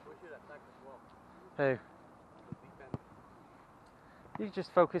 Who? You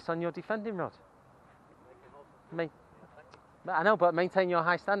just focus on your defending rod. I know, but maintain your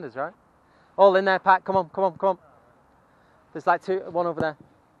high standards, right? All in there, Pat. Come on, come on, come on. There's like one over there.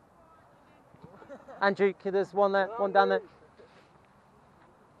 Andrew, there's one there, one down there.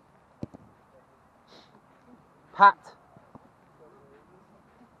 Pat.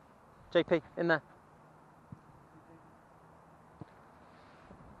 JP, in there.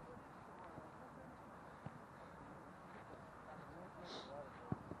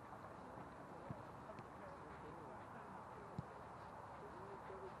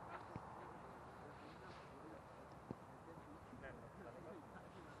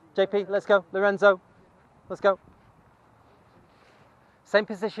 JP, let's go. Lorenzo, let's go. Same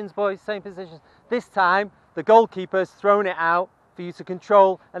positions, boys, same positions. This time, the goalkeeper's thrown it out for you to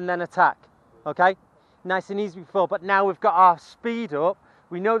control and then attack. Okay? Nice and easy before, but now we've got our speed up.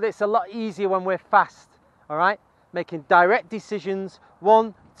 We know that it's a lot easier when we're fast. All right? Making direct decisions.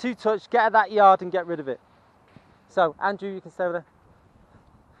 1, 2 touch, get at that yard and get rid of it. So, Andrew, you can stay over there.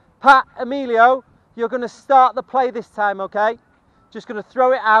 Pat, Emilio, you're going to start the play this time, okay? Just going to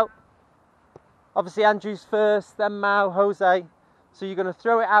throw it out. Obviously, Andrew's first, then Mao, Jose. So you're going to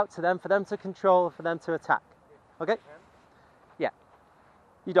throw it out to them for them to control, for them to attack. Okay? Yeah.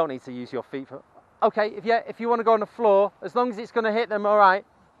 You don't need to use your feet for. Okay, if you want to go on the floor, as long as it's going to hit them, all right.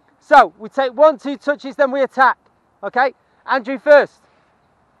 So we take 1, 2 touches, then we attack. Okay? Andrew first.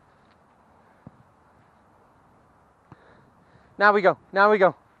 Now we go. Now we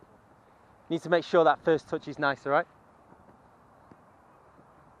go. Need to make sure that first touch is nice, all right?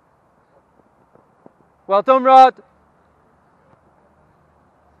 Well done, Rod.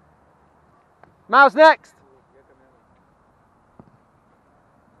 Mao's next.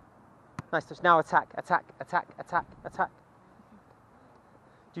 Nice touch. Now attack, attack, attack, attack, attack.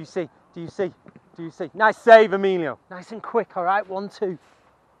 Do you see? Do you see? Do you see? Nice save, Emilio. Nice and quick, all right? 1, 2.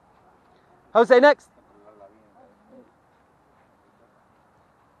 Jose next.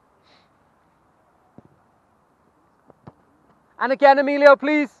 And again, Emilio,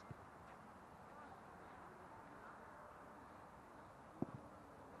 please.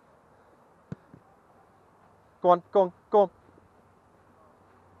 Go on, go on, go on.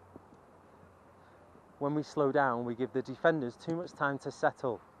 When we slow down, we give the defenders too much time to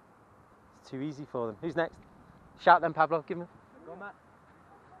settle. It's too easy for them. Who's next? Shout then, Pablo. Give me. Go, Matt.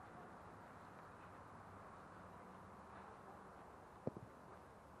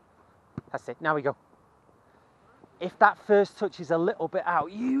 That's it. Now we go. If that first touch is a little bit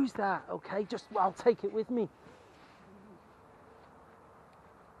out, use that, okay? Just, I'll take it with me.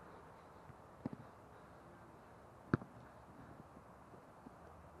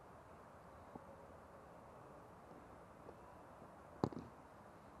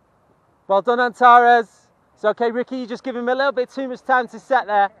 Well done, Antares. It's okay, Ricky. You just give him a little bit too much time to set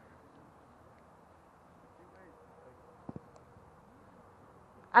there.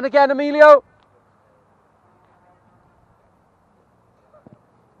 And again, Emilio.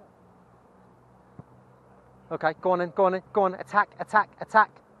 Okay, go on in, go on in, go on. Attack, attack,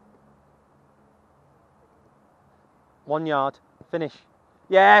 attack. 1 yard. Finish.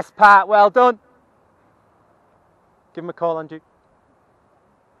 Yes, Pat. Well done. Give him a call, Andrew.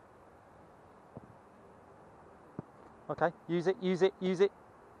 Okay, use it, use it, use it.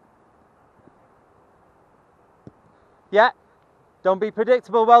 Yeah, don't be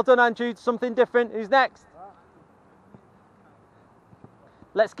predictable. Well done, Andrew. Something different. Who's next?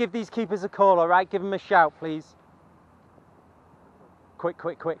 Let's give these keepers a call, all right? Give them a shout, please. Quick,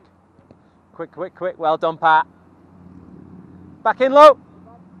 quick, quick. Quick, quick, quick. Well done, Pat. Back in low.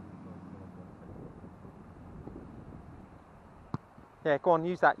 Yeah, go on,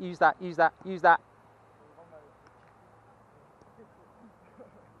 use that, use that, use that, use that.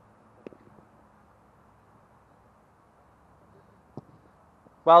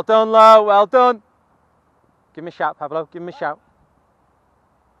 Well done, Lo. Well done. Give me a shout, Pablo. Give me a shout.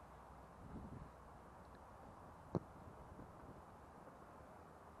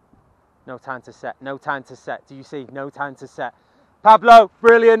 No time to set. No time to set. Do you see? No time to set. Pablo,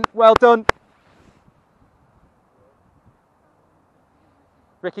 brilliant. Well done.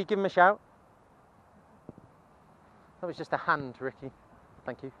 Ricky, give him a shout. That was just a hand, Ricky.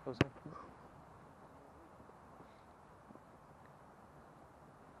 Thank you.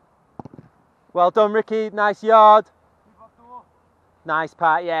 Well done, Ricky. Nice yard. Nice,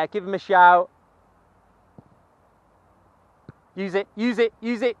 Pat. Yeah, give him a shout. Use it, use it,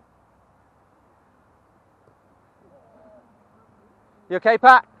 use it. You okay,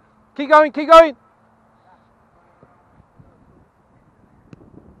 Pat? Keep going, keep going.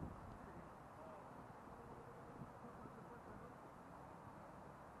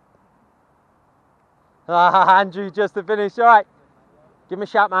 Ah, Andrew, just to finish. All right. Give him a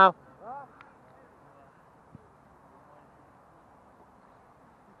shout, Mal.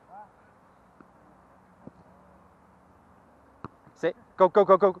 Sit. Go, go,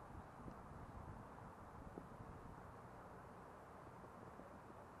 go, go.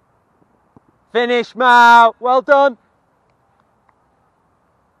 Finish, Mal. Well done.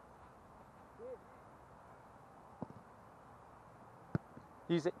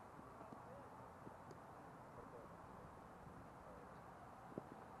 Use it.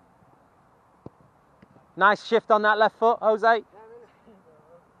 Nice shift on that left foot, Jose.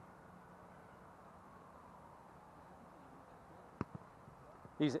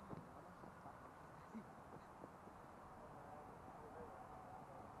 Use it.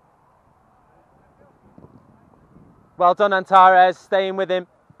 Well done, Antares. Staying with him.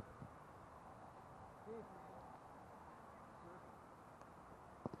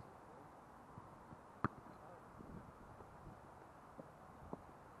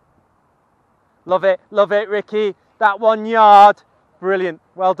 Love it, Ricky. That 1 yard. Brilliant.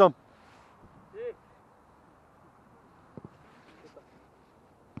 Well done.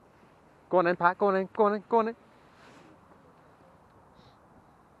 Go on in, Pat. Go on in, go on in, go on in.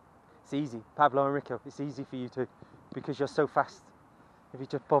 It's easy, Pablo and Rico. It's easy for you too, because you're so fast. If you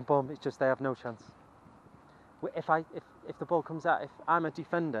just boom, it's just they have no chance. If the ball comes out, if I'm a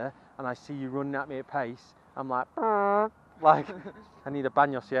defender and I see you running at me at pace, I'm like I need a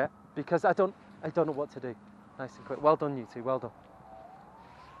baños, yeah, because I don't know what to do. Nice and quick. Well done, you two. Well done.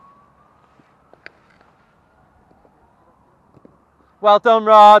 Well done,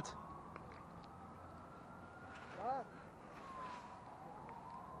 Rod.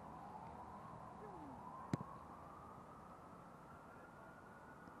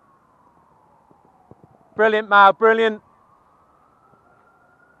 Brilliant, Mal. Brilliant.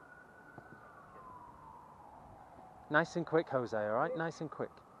 Nice and quick, Jose. All right. Nice and quick.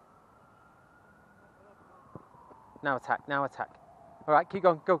 Now attack. Now attack. All right. Keep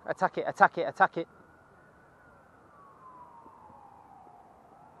going. Go. Attack it. Attack it. Attack it.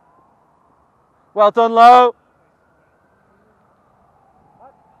 Well done, Lo.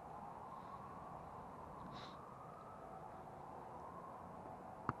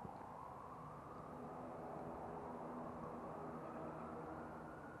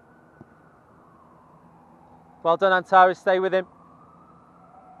 Well done, Antares. Stay with him.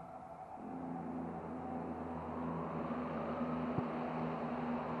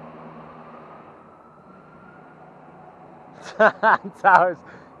 Antares.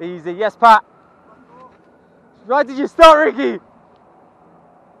 Easy. Yes, Pat. Right, did you start, Ricky?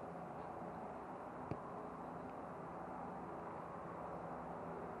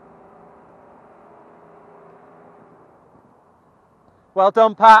 Well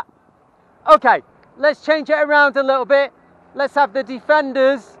done, Pat. Okay, let's change it around a little bit. Let's have the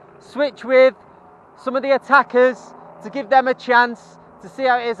defenders switch with some of the attackers to give them a chance to see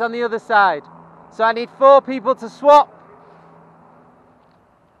how it is on the other side. So I need 4 people to swap.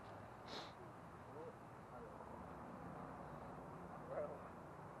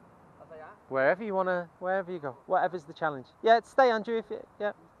 Wherever you want to, wherever you go, whatever's the challenge. Yeah, stay, Andrew. If you,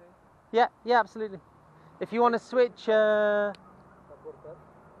 yeah, absolutely. If you want to switch, you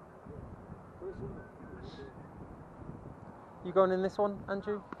going in this one,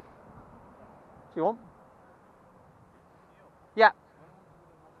 Andrew? If you want. Yeah.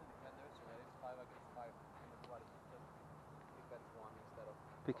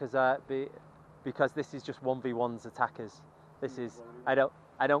 Because this is just 1v1's attackers. This is I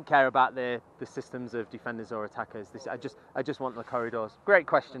don't care about the systems of defenders or attackers. I just want the corridors. Great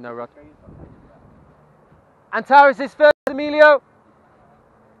question though, Rod. Antares is first, Emilio.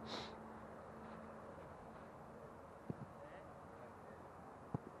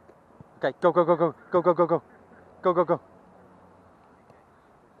 Okay, go.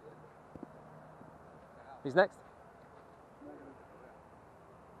 Who's next?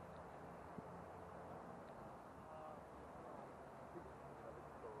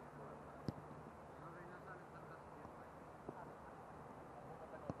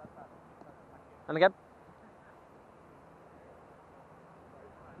 And again.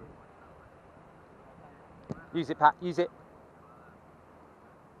 Use it, Pat. Use it.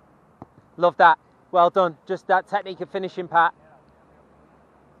 Love that. Well done. Just that technique of finishing, Pat.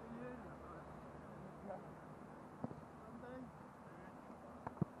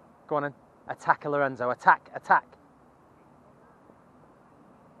 Go on then. Attack, Lorenzo. Attack.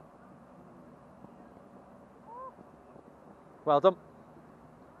 Well done.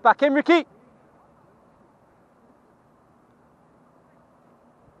 Back in, Ricky.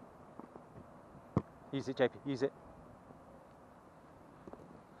 Use Use it, JP. Use it.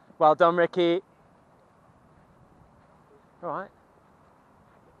 Well done, Ricky. All right.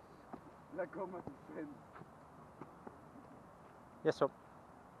 Let go, my friend. Yes, sir.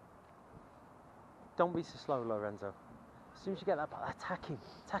 Don't be so slow, Lorenzo. As soon as you get that ball, attack him.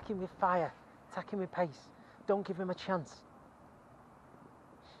 Attack him with fire. Attack him with pace. Don't give him a chance.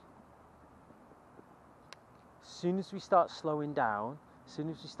 As soon as we start slowing down, as soon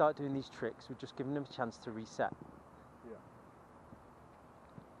as we start doing these tricks, we're just giving them a chance to reset. Yeah.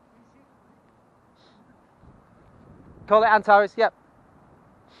 Call it Antares, yep.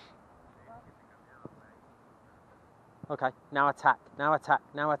 Okay, now attack, now attack,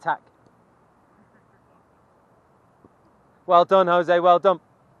 now attack. Well done, Jose, well done.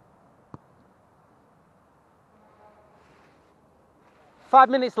 5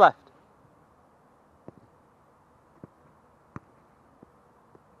 minutes left.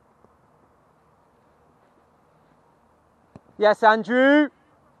 Yes, Andrew.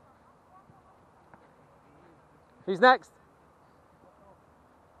 Who's next?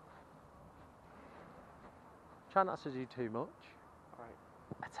 Try not to do too much. Alright.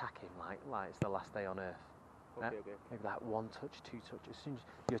 Attack him like it's the last day on earth. Okay, Yeah? okay. Maybe that 1 touch, 2 touch. As soon as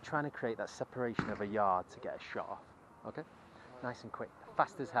you're trying to create that separation of a yard to get a shot off. Okay? Nice and quick.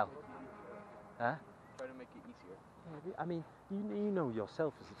 Fast as hell. Huh? Try to make it easier. Yeah, I mean, you know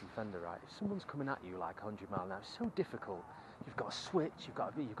yourself as a defender, right? If someone's coming at you like 100 miles an hour, it's so difficult. You've got to switch. You've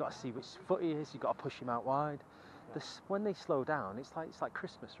got to see which foot he is. You've got to push him out wide. When they slow down, it's like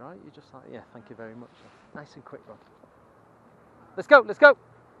Christmas, right? You're just like, yeah, thank you very much. Nice and quick, Rod. Let's go. Let's go.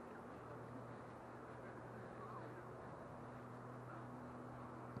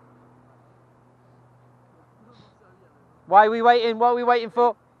 Why are we waiting? What are we waiting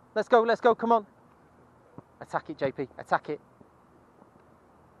for? Let's go. Let's go. Come on. Attack it, JP. Attack it.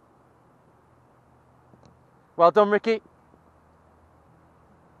 Well done, Ricky.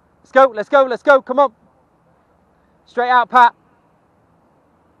 Let's go. Let's go. Let's go. Come on. Straight out, Pat.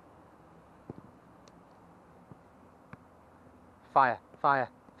 Fire, fire,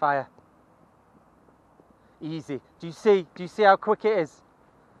 fire. Easy. Do you see how quick it is?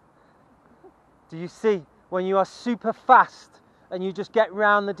 Do you see when you are super fast and you just get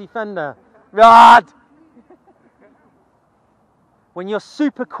round the defender? Rod! When you're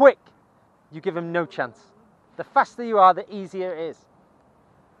super quick, you give him no chance. The faster you are, the easier it is.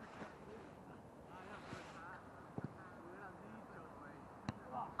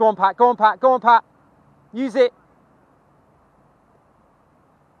 Go on, Pat, go on, Pat, go on, Pat. Use it.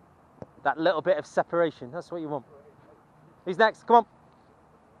 That little bit of separation, that's what you want. Who's next? Come on.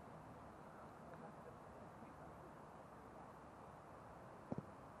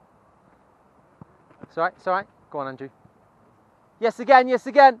 It's all right, it's all right. Go on, Andrew. Yes, again, yes,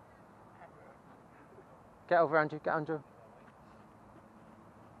 again. Get over, Andrew, get Andrew.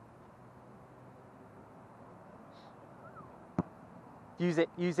 Use it,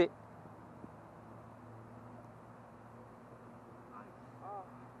 use it.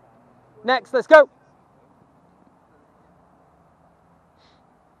 Next, let's go.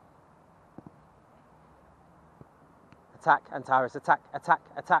 Attack, Antares, attack, attack,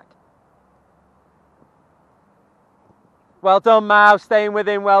 attack. Well done, Mao, staying with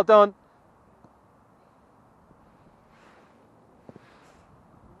him, well done.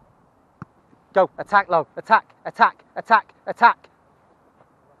 Go, attack low, attack, attack, attack, attack.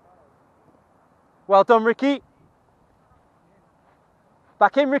 Well done, Ricky.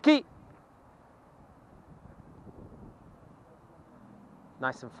 Back in, Ricky.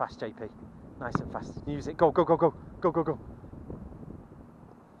 Nice and fast, JP. Nice and fast. Use it. Go, go, go, go. Go, go, go.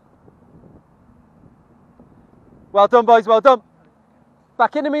 Well done, boys. Well done.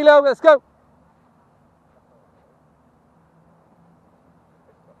 Back in, Emilio. Let's go.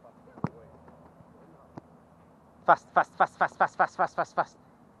 Fast, fast, fast, fast, fast, fast, fast, fast, fast.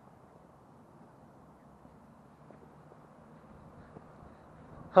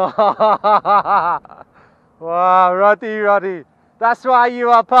 Wow, Roddy. That's why you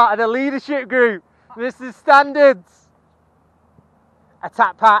are part of the leadership group. This is standards.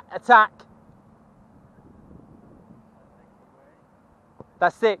 Attack, Pat, attack.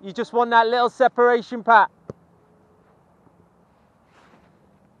 That's it. You just want that little separation, Pat.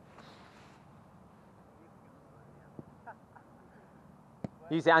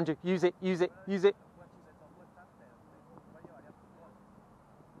 Use it, Andrew. Use it, use it, use it.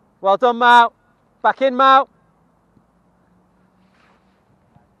 Well done, Mao. Back in, Mao.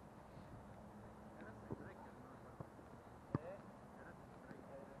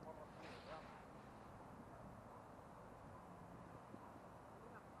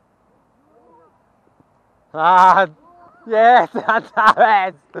 Ah, yes,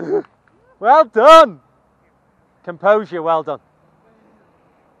 Antares. Well done. Composure, well done.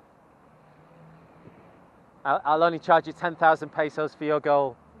 I'll only charge you 10,000 pesos for your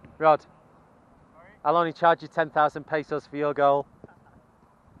goal. Rod, I'll only charge you 10,000 pesos for your goal.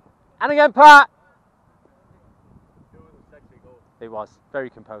 And again, Pat. It was a sexy goal. It was very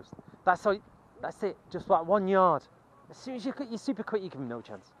composed. That's it. Just like 1 yard. As soon as you're super quick, you give him no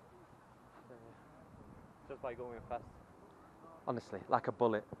chance. Just by going fast. Honestly, like a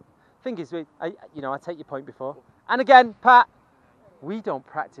bullet. Thing is, I take your point before. And again, Pat, we don't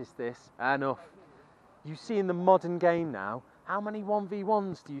practice this enough. You see in the modern game now, how many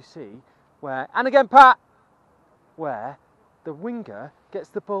 1v1s do you see where, and again, Pat, where the winger gets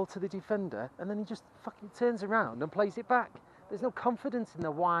the ball to the defender and then he just fucking turns around and plays it back. There's no confidence in the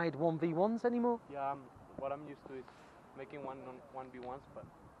wide 1v1s anymore. Yeah, what I'm used to is making 1v1s, but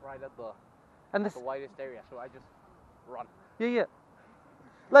right at the widest area, so I just run. Yeah.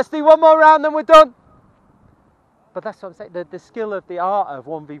 Let's do one more round, then we're done. But that's what I'm saying. The skill of the art of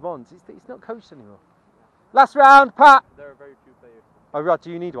 1v1s, it's not coached anymore. Last round, Pat. There are very few players. Oh, Rod, do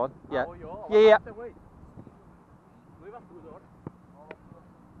you need one? Yeah. Oh, Yeah.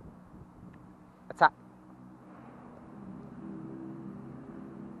 Attack.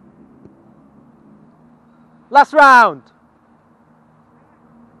 Last round.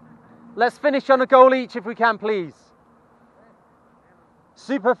 Let's finish on a goal each if we can, please.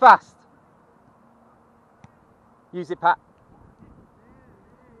 Super fast. Use it, Pat.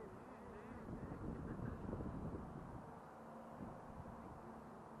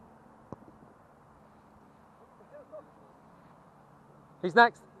 Who's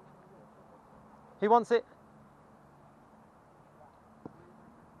next? Who wants it?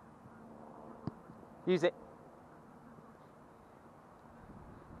 Use it.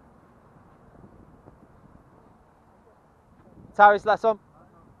 Tyrus, last one.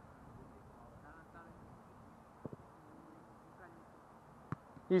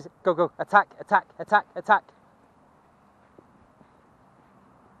 Use it. Go, go. Attack, attack, attack, attack.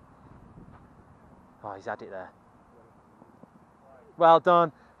 Oh, he's had it there. Well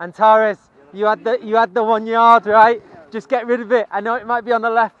done. Antares, you had the 1 yard, right? Just get rid of it. I know it might be on the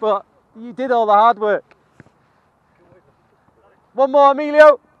left, but you did all the hard work. One more,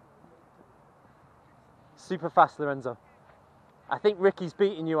 Emilio. Super fast, Lorenzo. I think Ricky's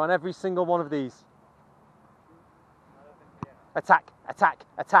beating you on every single one of these. Attack, attack,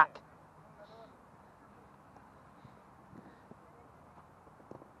 attack.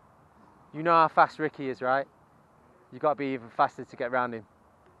 You know how fast Ricky is, right? You've got to be even faster to get around him.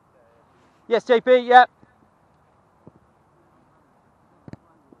 Yes, JP, yep.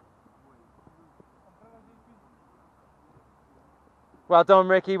 Well done,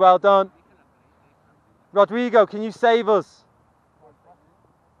 Ricky, well done. Rodrigo, can you save us?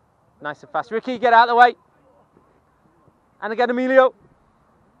 Nice and fast. Ricky, get out of the way. And again, Emilio.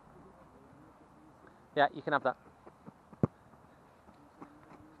 Yeah, you can have that.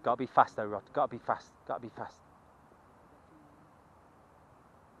 Got to be fast though, Rod. Got to be fast. Got to be fast.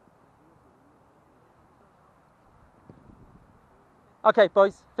 Okay,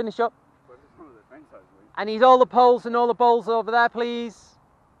 boys, finish up. I need all the poles and all the balls over there, please.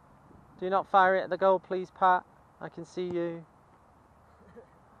 Do not fire it at the goal, please, Pat. I can see you.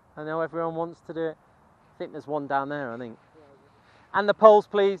 I know everyone wants to do it. I think there's one down there, I think. And the poles,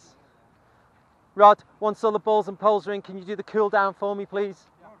 please. Rod, once all the balls and poles are in, can you do the cool down for me, please?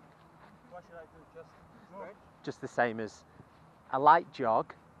 What should I do? Just the same as a light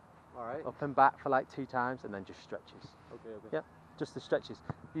jog, Alright. up and back for like 2 times, and then just stretches. Okay. Yep, just the stretches.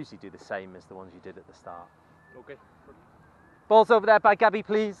 Usually do the same as the ones you did at the start. Okay. Balls over there by Gabby,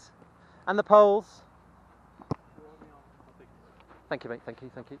 please. And the poles. Thank you, mate. Thank you,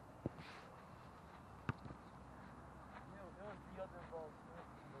 thank you.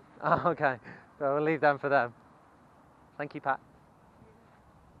 Oh, okay. So we'll leave them for them. Thank you, Pat.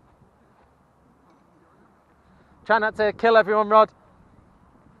 Try not to kill everyone, Rod.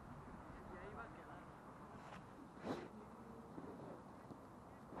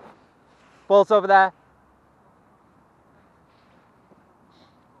 Balls over there.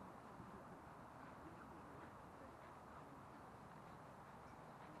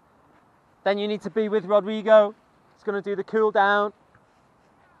 Then you need to be with Rodrigo. He's going to do the cool down.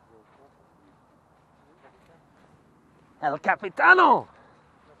 El Capitano!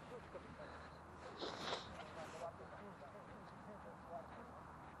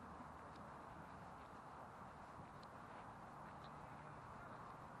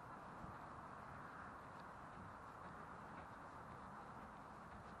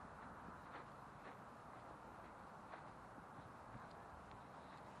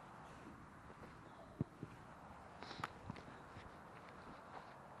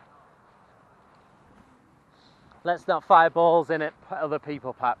 Let's not fire balls in at other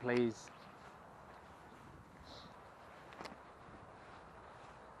people, Pat, please.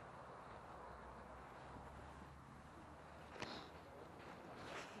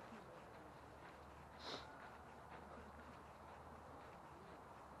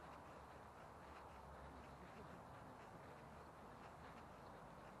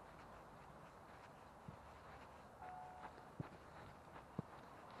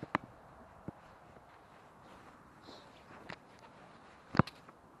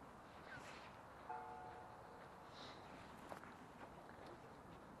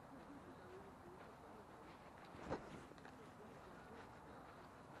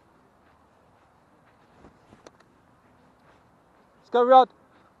 Let's go, Rod.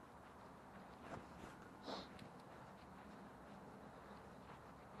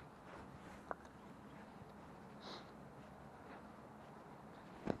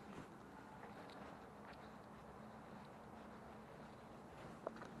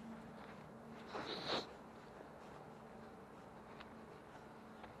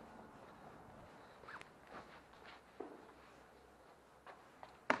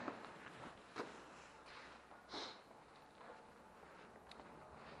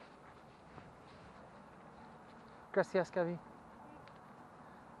 Gracias, Gaby.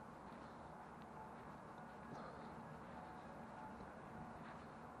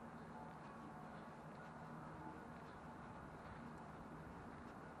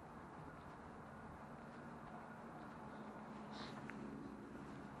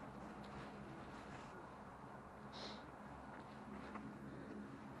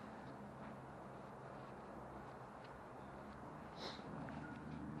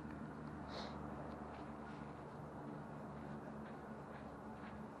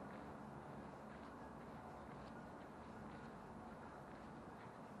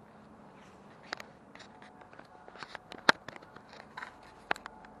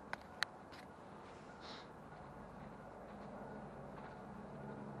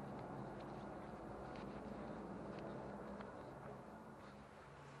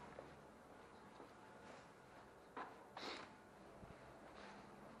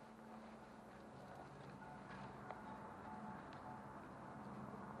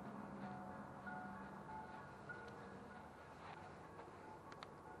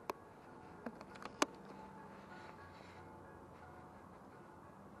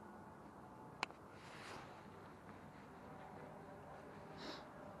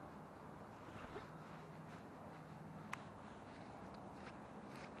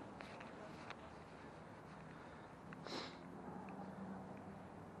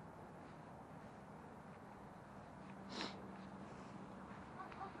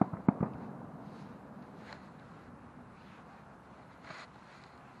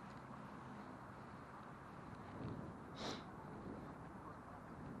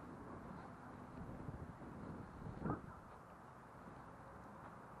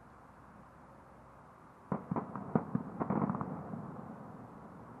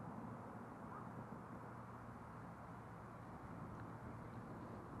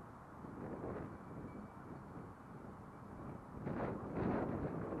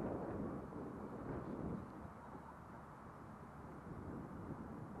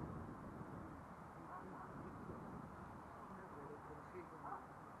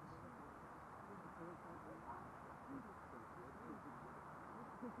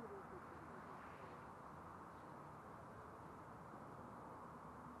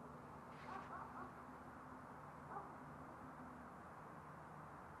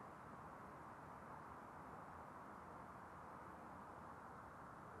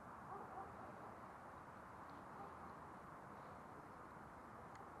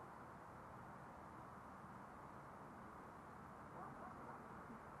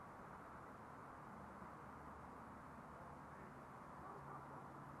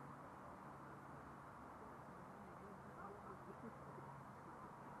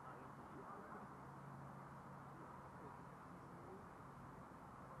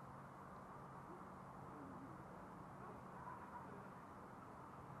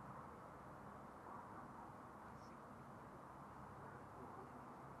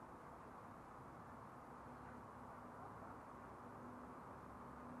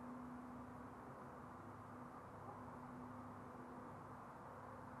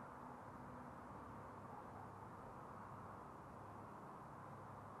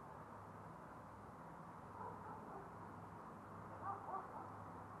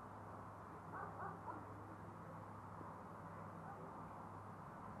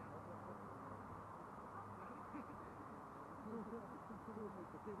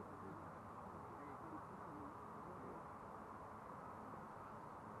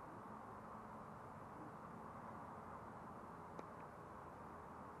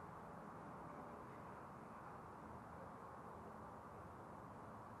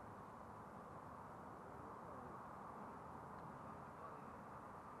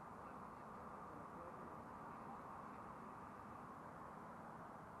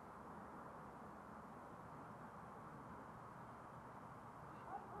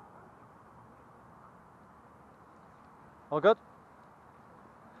 All good?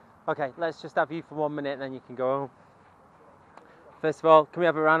 Okay, let's just have you for 1 minute and then you can go home. First of all, can we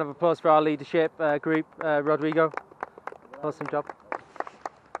have a round of applause for our leadership group, Rodrigo? Awesome job.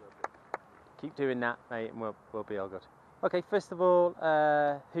 Keep doing that, mate, and we'll be all good. Okay, first of all,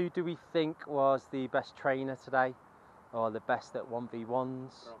 who do we think was the best trainer today? Or the best at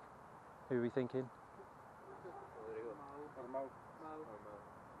 1v1s? Who are we thinking?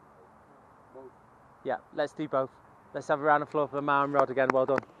 Yeah, let's do both. Let's have a round of applause for Mao and Rod again, well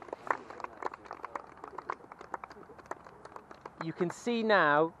done. You can see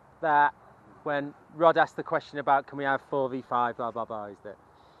now that when Rod asked the question about can we have 4v5, blah, blah, blah, is that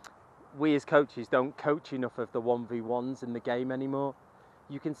we as coaches don't coach enough of the 1v1s in the game anymore.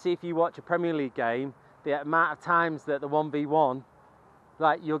 You can see if you watch a Premier League game, the amount of times that the 1v1,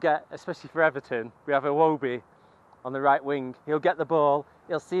 like you'll get, especially for Everton, we have a Iwobi on the right wing, he'll get the ball,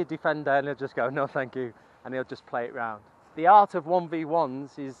 he'll see a defender and he'll just go, no thank you, and he'll just play it round. The art of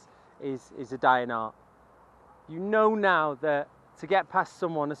 1v1s is a dying art. You know now that to get past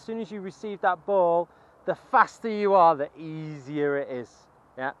someone, as soon as you receive that ball, the faster you are, the easier it is.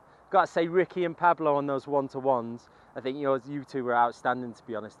 Yeah, got to say Ricky and Pablo on those one-to-ones, I think you two were outstanding, to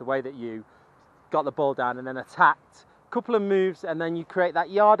be honest. The way that you got the ball down and then attacked, a couple of moves, and then you create that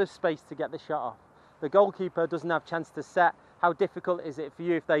yard of space to get the shot off. The goalkeeper doesn't have a chance to set. How difficult is it for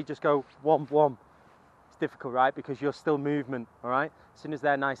you if they just go 1-1? It's difficult, right? Because you're still movement, all right? As soon as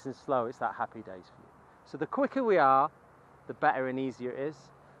they're nice and slow, it's that happy days for you. So the quicker we are, the better and easier it is.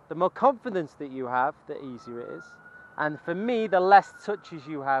 The more confidence that you have, the easier it is. And for me, the less touches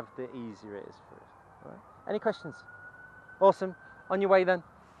you have, the easier it is for us. All right? Any questions? Awesome. On your way then.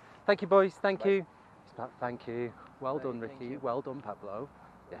 Thank you, boys. Thank you. Thank you. Well done, Ricky. Well done, Pablo.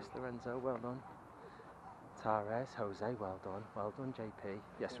 Yes, Lorenzo. Well done. Tares, Jose. Well done. Well done, JP.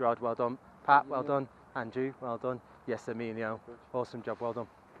 Yes, Rod. Well done. Pat. Well done. Andrew. Well done. Yes, Emilio. Awesome job. Well done.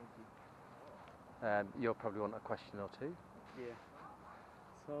 You'll probably want a question or two. Yeah.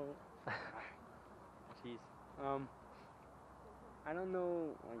 So, jeez. I don't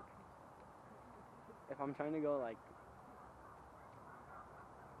know, like, if I'm trying to go like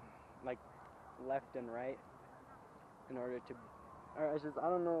left and right in order to, or I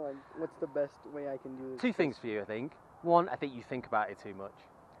don't know, like, what's the best way I can do this? Two things for you, I think. One, I think you think about it too much.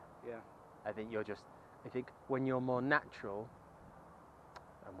 Yeah. I think when you're more natural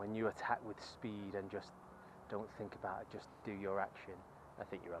and when you attack with speed and just don't think about it, just do your action, I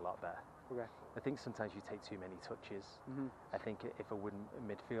think you're a lot better. Okay. I think sometimes you take too many touches. Mm-hmm. I think if a wooden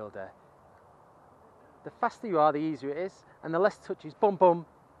midfielder, the faster you are, the easier it is, and the less touches, boom, boom,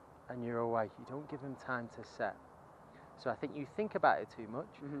 and you're away. You don't give them time to set. So I think you think about it too much,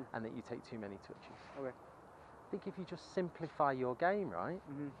 mm-hmm. and that you take too many touches. Okay. I think if you just simplify your game, right?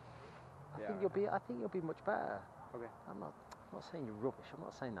 Mm-hmm. I think you'll be much better. Okay. I'm not saying you're rubbish. I'm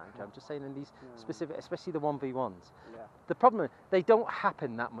not saying that. I'm just saying in these specific, especially the 1v1s. Yeah. The problem is they don't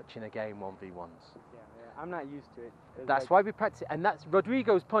happen that much in a game 1v1s. Yeah. I'm not used to it. That's why we practice it, and that's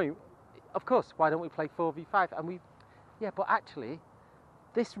Rodrigo's point. Of course, why don't we play 4v5? And but actually,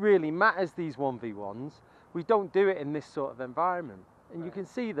 this really matters. These 1v1s, we don't do it in this sort of environment, and you can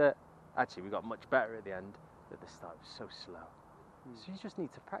see that actually we got much better at the end. At the start, it was so slow. So you just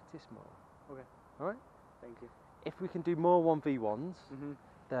need to practice more. Okay. All right. Thank you. If we can do more 1v1s, mm-hmm.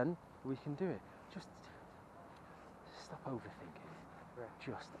 then we can do it. Just stop overthinking. Right.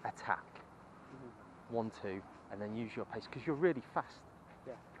 Just attack. Mm-hmm. 1-2, and then use your pace because you're really fast.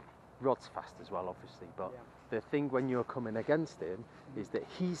 Yeah. Rod's fast as well, obviously, but yeah. the thing when you're coming against him is that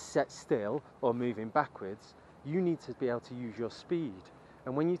he's set still or moving backwards. You need to be able to use your speed,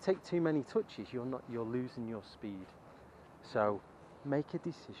 and when you take too many touches, you're losing your speed. So make a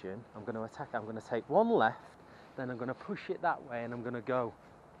decision. I'm going to attack. I'm going to take one left, then I'm going to push it that way, and I'm going to go.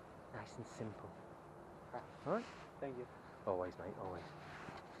 Nice and simple. Right. All right? Thank you. Always, mate. Always.